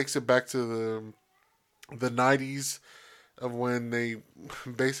one, takes it back to the 90s of when they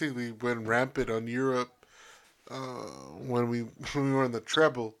basically went rampant on Europe when we when we were in the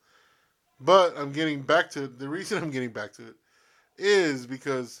treble. But I'm getting back to it. The reason I'm getting back to it is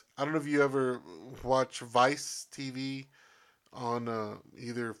because I don't know if you ever watch Vice TV on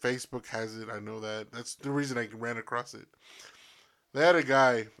either Facebook has it. I know that. That's the reason I ran across it. They had a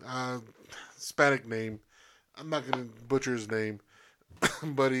guy. Hispanic name. I'm not gonna butcher his name,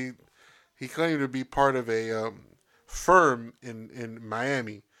 but he claimed to be part of a firm in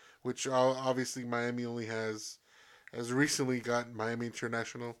Miami, which obviously Miami only has recently got Miami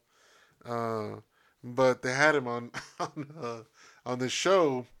International. Uh, but they had him on on the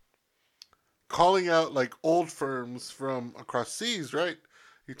show, calling out like old firms from across seas. Right?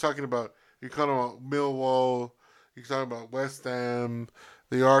 You're talking about Millwall. You're talking about West Ham,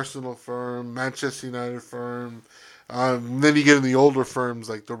 the Arsenal firm, Manchester United firm. Then you get in the older firms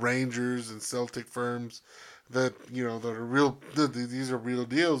like the Rangers and Celtic firms that that are real. These are real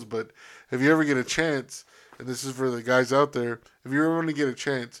deals. But if you ever get a chance, and this is for the guys out there, if you ever want to get a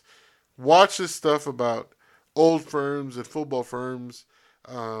chance, watch this stuff about old firms and football firms.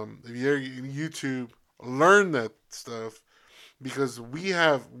 If you're in YouTube, learn that stuff because we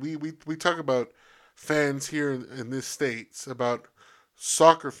talk about fans here in this states about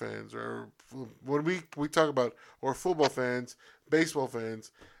soccer fans or when we talk about or football fans, baseball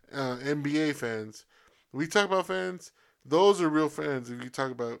fans, NBA fans. We talk about fans. Those are real fans. If you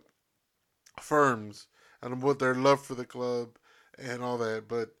talk about firms and what their love for the club and all that,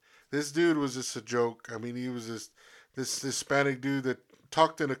 but this dude was just a joke. I mean, he was just this Hispanic dude that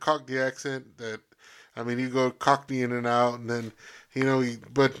talked in a Cockney accent. That I mean, he'd go Cockney in and out, and then he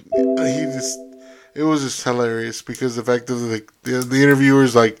just it was just hilarious because the fact that the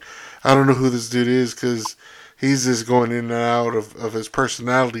interviewer's like, I don't know who this dude is because he's just going in and out of his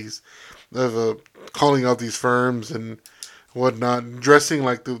personalities of calling out these firms and whatnot, and dressing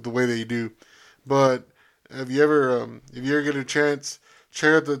like the way they do. But if you ever get a chance,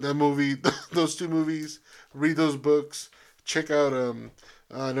 check out that movie, those two movies, read those books, check out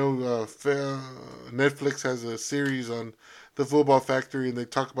I know Netflix has a series on the Football Factory, and they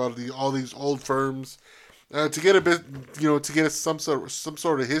talk about all these old firms to get a bit, to get some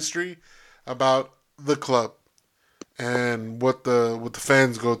sort of history about the club and what the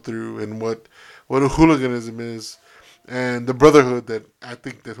fans go through and what hooliganism is and the brotherhood that I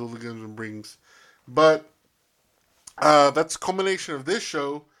think that hooliganism brings. But that's a culmination of this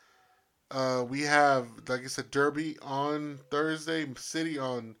show. We have, like I said, Derby on Thursday, City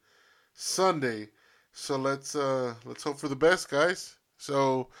on Sunday. So let's hope for the best, guys.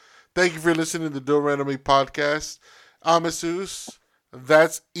 So thank you for listening to the Don't Randomly podcast. I'm Asus.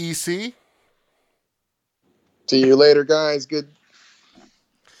 That's EC. See you later, guys. Good.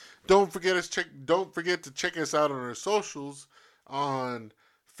 Don't forget to check us out on our socials on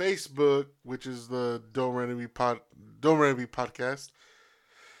Facebook, which is the Don't Randomly podcast.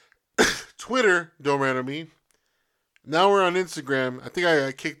 Twitter, Don't Randomly. Now we're on Instagram. I think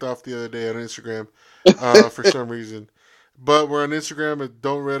I kicked off the other day on Instagram for some reason. But we're on Instagram at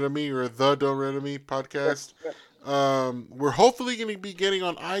Don't Randomly or the Don't Randomly podcast. We're hopefully going to be getting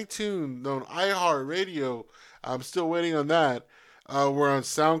on iTunes, on iHeartRadio. I'm still waiting on that. We're on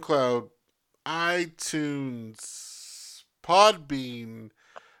SoundCloud, iTunes, Podbean.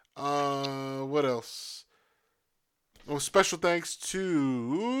 What else? Oh, special thanks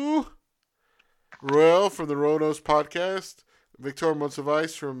to Royal from the Ronos podcast, Victoria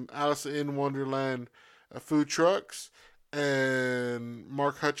Monsivice from Alice in Wonderland Food Trucks, and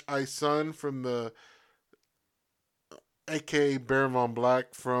Mark Hutch Ice Sun from the aka Baron Von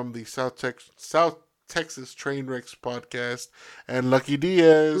Black from the South Texas Trainwrecks podcast, and Lucky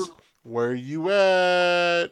Diaz, where you at?